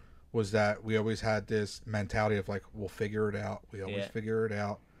her was that we always had this mentality of like, we'll figure it out. We always figure it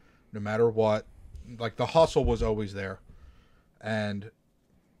out, no matter what. Like the hustle was always there, and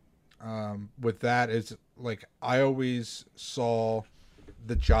with that is like I always saw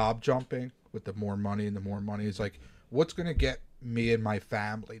the job jumping with the more money and the more money. It's like, what's gonna get me and my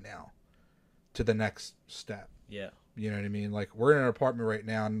family now to the next step? Yeah. You know what I mean? Like we're in an apartment right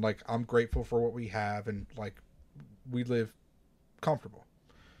now, and like I'm grateful for what we have, and like we live comfortable.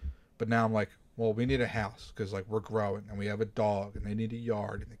 But now I'm like, well, we need a house because like we're growing, and we have a dog, and they need a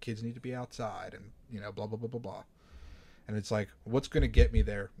yard, and the kids need to be outside, and blah blah blah blah blah. And it's like, what's gonna get me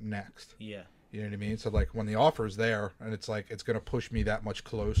there next? Yeah. You know what I mean? So like when the offer's there, and it's like it's gonna push me that much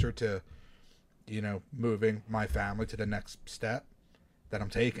closer to, moving my family to the next step, that I'm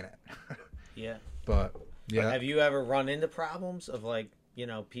taking it. Yeah. But yeah. Have you ever run into problems of like,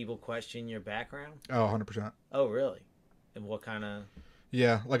 people question your background? Oh, 100%. Oh, really? And what kind of...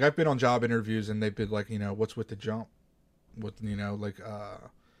 Yeah, like I've been on job interviews and they've been like, what's with the jump? I've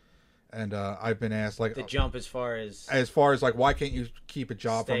been asked like... The jump as far as like, why can't you keep a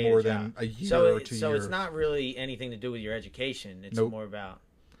job for more than a year or 2 years? So it's not really anything to do with your education. It's more about...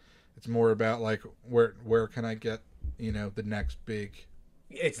 It's more about like, where can I get, the next big...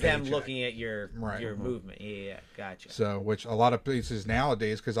 It's them looking at your movement. Yeah, gotcha. So, which a lot of places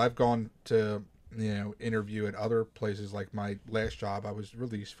nowadays, because I've gone to, interview at other places, like my last job I was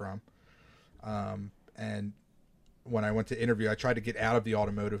released from. And when I went to interview, I tried to get out of the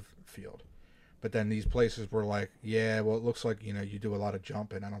automotive field. But then these places were like, yeah, well, it looks like, you do a lot of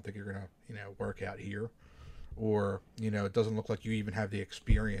jumping. I don't think you're going to, work out here. Or, it doesn't look like you even have the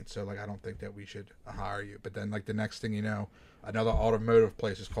experience. So, like, I don't think that we should hire you. But then, like, the next thing you know, another automotive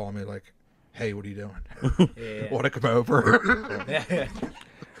place is calling me like, hey, what are you doing? Yeah. Want to come over?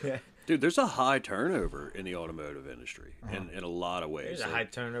 Yeah. Dude, there's a high turnover in the automotive industry in a lot of ways. There's a high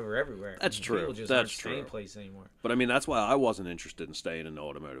turnover everywhere. That's true. People just That's aren't true. staying place anymore. But I mean, that's why I wasn't interested in staying in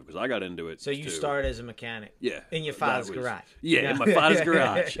automotive, because I got into it. So you started as a mechanic? Yeah. In your father's garage? Yeah, in my father's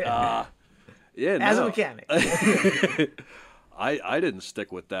garage. Yeah, as a mechanic. I didn't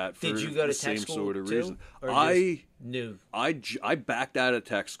stick with that for Did you go to the tech same school sort of too, reason. or I knew. I backed out of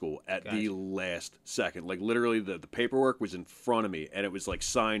tech school at the last second. Like literally, the paperwork was in front of me, and it was like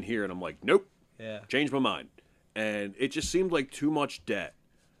sign here, and I'm like, nope. Yeah. Changed my mind, and it just seemed like too much debt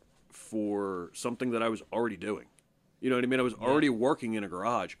for something that I was already doing. You know what I mean? I was already working in a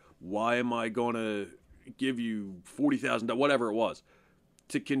garage. Why am I going to give you $40,000, whatever it was,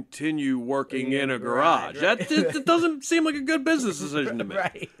 to continue working in a garage? Right. That doesn't seem like a good business decision to me.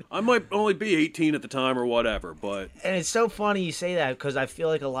 Right. I might only be 18 at the time or whatever, but... And it's so funny you say that, because I feel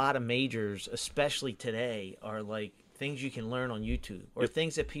like a lot of majors, especially today, are like things you can learn on YouTube or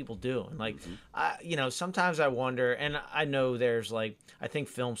things that people do. And like, sometimes I wonder, and I know there's like, I think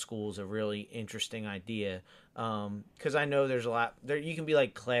film school is a really interesting idea. Because I know there's a lot there. You can be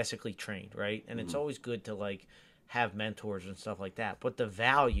like classically trained, right? And it's always good to like have mentors and stuff like that. But the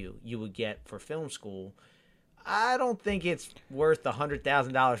value you would get for film school, I don't think it's worth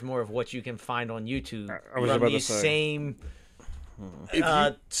 $100,000 more of what you can find on YouTube from these same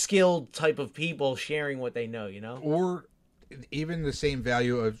skilled type of people sharing what they know, Or even the same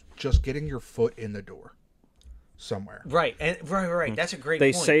value of just getting your foot in the door somewhere. Right. And right. That's a great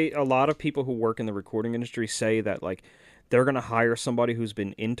point. They point. say a lot of people who work in the recording industry say that like they're going to hire somebody who's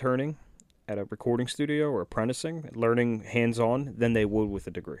been interning at a recording studio or apprenticing, learning hands-on, than they would with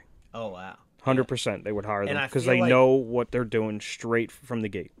a degree. Oh, wow. 100% they would hire them because feel they like know what they're doing straight from the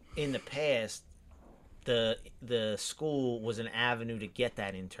gate. In the past, the school was an avenue to get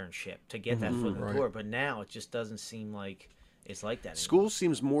that internship, to get that foot in the door, but now it just doesn't seem like it's like that anymore. School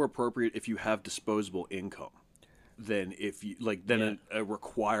seems more appropriate if you have disposable income than if you a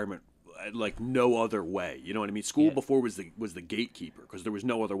requirement, like no other way. You know what I mean? School before was the gatekeeper, because there was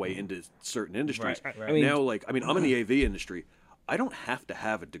no other way into certain industries. Right. I mean, now, I'm in the AV industry. I don't have to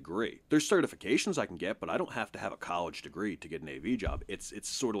have a degree. There's certifications I can get, but I don't have to have a college degree to get an AV job. It's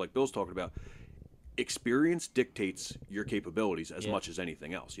sort of like Bill's talking about. Experience dictates your capabilities as much as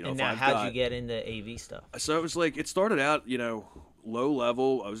anything else. And now, how'd you get into AV stuff? So it was like, it started out, low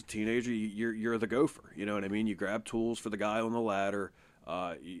level. I was a teenager. You're the gopher. You know what I mean? You grab tools for the guy on the ladder.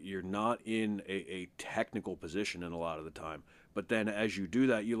 You're not in a technical position in a lot of the time. But then as you do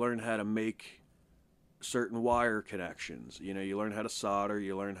that, you learn how to make certain wire connections. You know, you learn how to solder,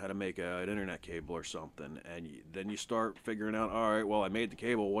 you learn how to make an internet cable or something, and then you start figuring out, all right, well, I made the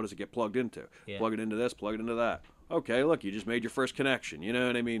cable, what does it get plugged into? Yeah. Plug it into this, plug it into that. Okay, look, you just made your first connection, you know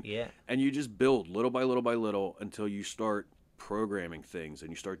what I mean? Yeah. And you just build little by little by little until you start programming things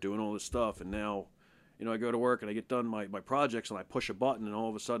and you start doing all this stuff, and now, you know, I go to work and I get done my projects and I push a button and all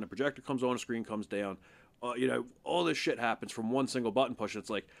of a sudden a projector comes on, a screen comes down. You know, all this shit happens from one single button push.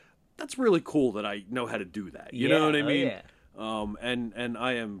 It's like, that's really cool that I know how to do that. You know what I mean? And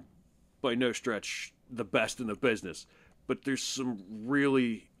I am by no stretch the best in the business, but there's some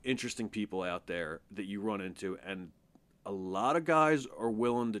really interesting people out there that you run into, and a lot of guys are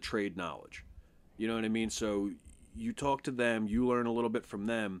willing to trade knowledge. You know what I mean? So you talk to them, you learn a little bit from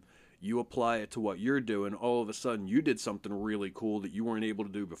them, you apply it to what you're doing, all of a sudden you did something really cool that you weren't able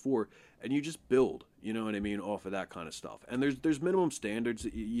to do before, and you just build, you know what I mean, off of that kind of stuff. And there's minimum standards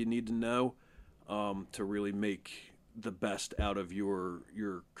that you need to know to really make the best out of your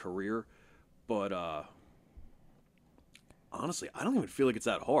career. But honestly, I don't even feel like it's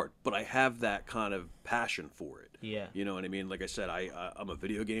that hard, but I have that kind of passion for it. Yeah. You know what I mean? Like I said, I'm a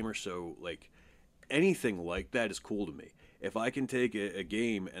video gamer, so like anything like that is cool to me. If I can take a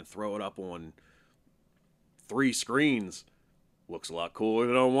game and throw it up on 3 screens, looks a lot cooler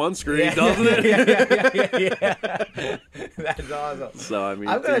than on one screen, doesn't it? Yeah. That's awesome. So I mean,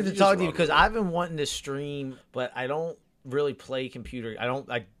 I'm gonna have to talk to you because I've been wanting to stream, but I don't really play computer.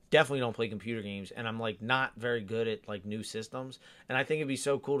 I definitely don't play computer games, and I'm like not very good at like new systems. And I think it'd be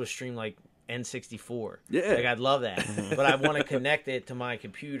so cool to stream like N64. Yeah. Like I'd love that. But I want to connect it to my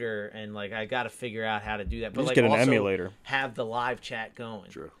computer, and like I got to figure out how to do that. But Just like get an also emulator. have the live chat going.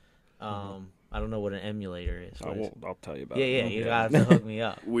 True. I don't know what an emulator is. I'll tell you about Yeah, it. yeah, you got to hook me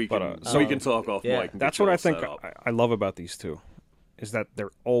up. We can talk off mic. And That's get what you I all think set up. I love about these two, is that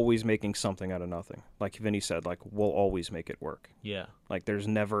they're always making something out of nothing. Like Vinny said, like we'll always make it work. Yeah. Like there's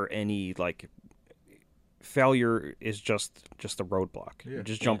never any like failure is just a roadblock. Yeah. You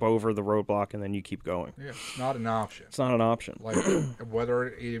just jump over the roadblock and then you keep going. Yeah, it's not an option. It's not an option. Like whether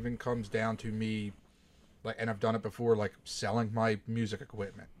it even comes down to me, like, and I've done it before, like selling my music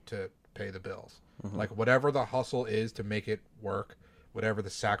equipment to pay the bills. Like whatever the hustle is to make it work, whatever the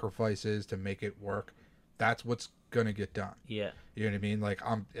sacrifice is to make it work, that's what's gonna get done. Yeah. You know what I mean? Like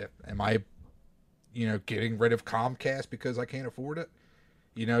am I, getting rid of Comcast because I can't afford it?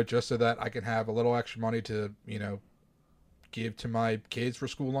 Just so that I can have a little extra money to, give to my kids for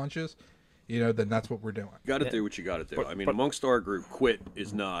school lunches, then that's what we're doing. Got to do what you got to do. I mean, amongst our group, quit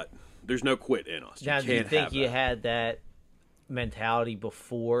is not. There's no quit in us. Now, you do you can't think have you that. had that mentality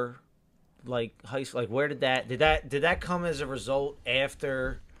before, like high school? Like, where did that come as a result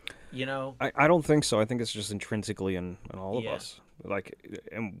after, I don't think so. I think it's just intrinsically in all of Yeah. us. Like,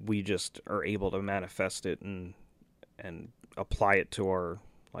 and we just are able to manifest it and apply it to our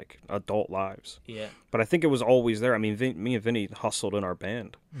like adult lives. Yeah. But I think it was always there. I mean, me and Vinny hustled in our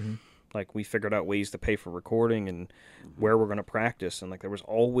band. Mm-hmm. Like we figured out ways to pay for recording and where we're going to practice, and like there was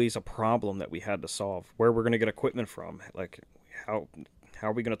always a problem that we had to solve. Where we're going to get equipment from? Like how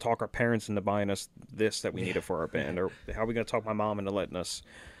are we going to talk our parents into buying us this that we needed for our band, or how are we going to talk my mom into letting us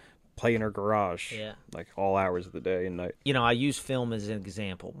play in her garage? Yeah. Like all hours of the day and night. I use film as an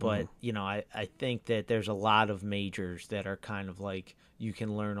example, but I think that there's a lot of majors that are kind of like you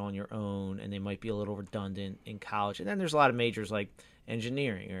can learn on your own, and they might be a little redundant in college. And then there's a lot of majors like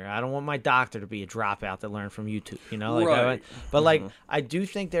engineering, or I don't want my doctor to be a dropout that learned from YouTube, Right. I do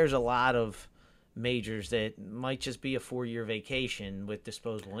think there's a lot of majors that might just be a 4-year vacation with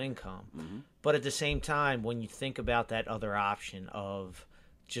disposable income. But at the same time, when you think about that other option of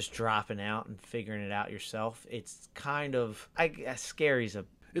just dropping out and figuring it out yourself, it's kind of, I guess scary's a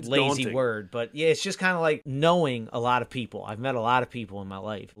It's lazy daunting. word, but yeah, it's just kind of like knowing a lot of people. I've met a lot of people in my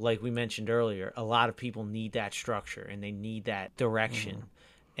life. Like we mentioned earlier, a lot of people need that structure and they need that direction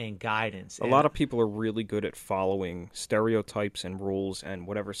and guidance. A lot of people are really good at following stereotypes and rules and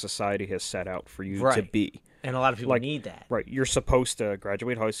whatever society has set out for you to Right. be. And a lot of people Like, need that. Right. You're supposed to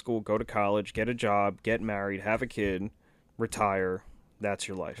graduate high school, go to college, get a job, get married, have a kid, retire. That's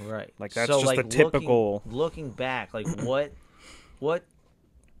your life. Right. Like that's So, just the typical. Looking back, like what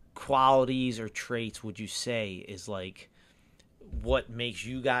qualities or traits would you say is like what makes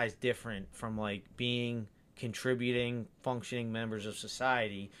you guys different from like being contributing, functioning members of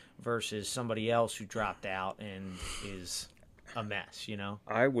society versus somebody else who dropped out and is a mess,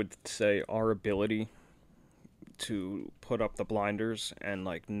 I would say our ability to put up the blinders and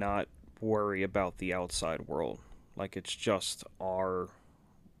like not worry about the outside world. Like it's just our,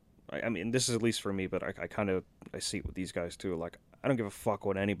 I mean, this is at least for me, but I see it with these guys too. Like I don't give a fuck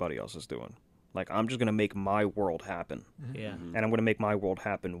what anybody else is doing. Like I'm just gonna make my world happen. Yeah. And I'm gonna make my world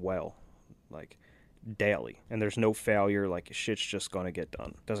happen well, like daily. And there's no failure. Like shit's just gonna get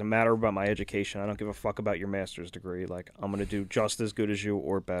done. Doesn't matter about my education. I don't give a fuck about your master's degree. Like I'm gonna do just as good as you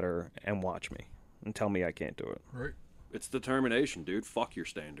or better, and watch me and tell me I can't do it. Right. It's determination, dude. Fuck your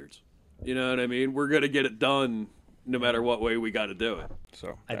standards. You know what I mean? We're gonna get it done no matter what way we got to do it.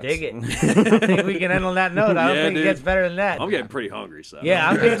 So I dig it. I think we can end on that note. I don't think dude. it gets better than that. I'm getting pretty hungry, so. Yeah,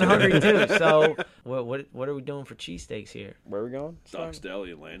 I'm getting hungry too. So, what are we doing for cheesesteaks here? Where are we going? Doc's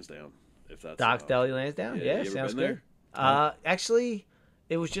Deli in Lansdowne. If that's Doc's Deli Lansdowne? Yeah, Yeah, you ever sounds been good. there? Actually,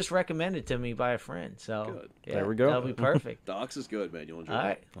 it was just recommended to me by a friend. So Good. yeah, There we go. That'll be perfect. Doc's is good, man. You'll enjoy All it.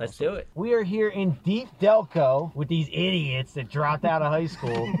 right, let's do it. We are here in Deep Delco with these idiots that dropped out of high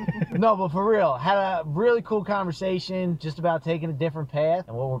school. No, but for real, had a really cool conversation just about taking a different path.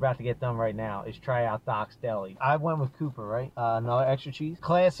 And what we're about to get done right now is try out Doc's Deli. I went with Cooper, right? Another extra cheese.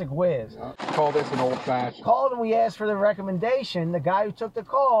 Classic whiz. Call this an old-fashioned. Called and we asked for the recommendation. The guy who took the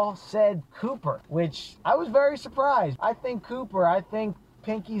call said Cooper, which I was very surprised. I think Cooper,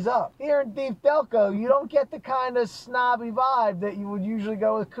 pinkies up. Here in Deep Delco, you don't get the kind of snobby vibe that you would usually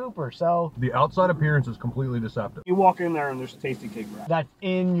go with Cooper. So The outside appearance is completely deceptive. You walk in there and there's tasty cake wrap. that's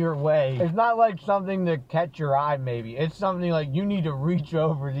in your way. It's not like something to catch your eye, maybe. It's something like you need to reach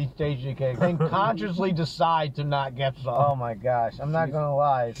over these tasty cakes and consciously decide to not get some. Oh my gosh, I'm not gonna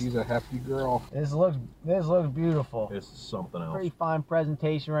lie. She's a hefty girl. This looks beautiful. It's something else. Pretty fine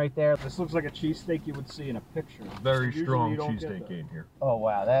presentation right there. This looks like a cheesesteak you would see in a picture. Very Usually strong you don't get cheesesteak that. in here. Oh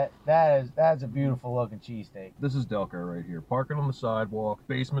wow, that's a beautiful looking cheesesteak. This is Delco right here. Parking on the sidewalk,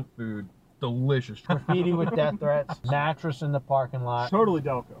 basement food, delicious. Graffiti with death threats, mattress in the parking lot. Totally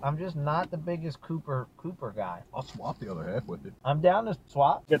Delco. I'm just not the biggest Cooper guy. I'll swap the other half with it. I'm down to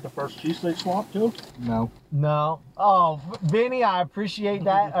swap. Get the first cheesesteak swap too. No. No. Oh, Vinny, I appreciate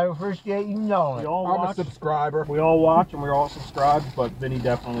that. I appreciate you We knowing. all I'm a watch. subscriber. We all watch and we're all subscribed, but Vinny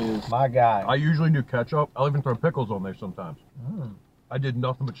definitely is. My guy. I usually do ketchup. I'll even throw pickles on there sometimes. Mm. I did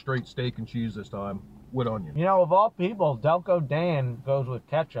nothing but straight steak and cheese this time with onion. You know, of all people, Delco Dan goes with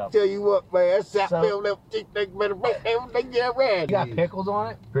ketchup. Tell you what, man, that So- filled up cheesesteak better make everything get red. You got pickles on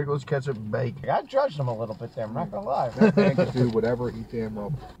it? Pickles, ketchup, and bacon. I judged him a little bit there, I'm not gonna lie. That man can do whatever he damn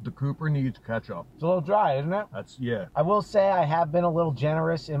well. The Cooper needs ketchup. It's a little dry, isn't it? That's, yeah. I will say I have been a little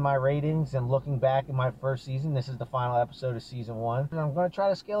generous in my ratings and looking back in my first season. This is the final episode of season 1. And I'm going to try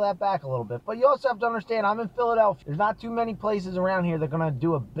to scale that back a little bit. But you also have to understand, I'm in Philadelphia. There's not too many places around here that are going to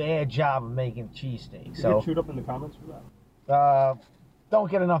do a bad job of making cheesesteaks. You So get chewed up in the comments for that.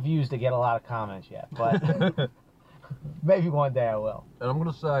 don't get enough views to get a lot of comments yet. But maybe one day I will. And I'm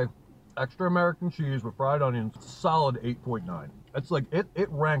going to say, extra American cheese with fried onions, solid 8.9. It's like, it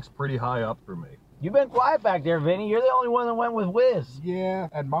ranks pretty high up for me. You've been quiet back there, Vinny. You're the only one that went with Whiz. Yeah,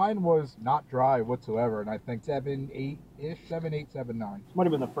 and mine was not dry whatsoever, and I think 7, 8-ish, 7, 8, 7, 9. This might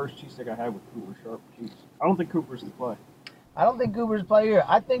have been the first cheesesteak I had with Cooper sharp cheese. I don't think Cooper's the play. I don't think Cooper's play here.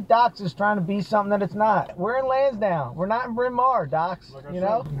 I think Doc's is trying to be something that it's not. We're in Lansdowne. We're not in Bryn Mawr, Doc's. Like I You said,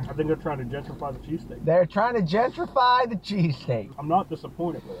 know? I think they're trying to gentrify the cheesesteak. They're trying to gentrify the cheesesteak. I'm not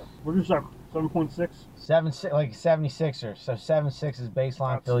disappointed with it. We're just like 7.6. 7.6, like 76ers. So 7.6 is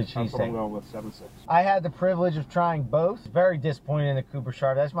baseline Philly That's what I'm cheesesteak. going with, 7.6. I had the privilege of trying both. Very disappointed in the Cooper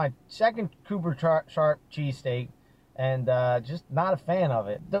Sharp. That's my second Cooper Sharp cheesesteak. And just not a fan of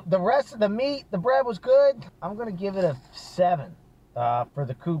it. The rest of the meat, the bread was good. I'm going to give it a 7. For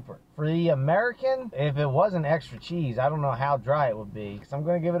the Cooper. For the American, if it wasn't extra cheese, I don't know how dry it would be. So I'm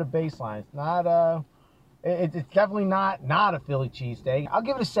going to give it a baseline. It's not it's definitely not a Philly cheesesteak. I'll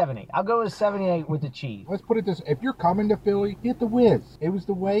give it a 7.8. I'll go with a 78 with the cheese. Let's put it this: if you're coming to Philly, get the whiz. It was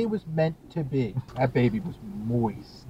the way it was meant to be. That baby was moist.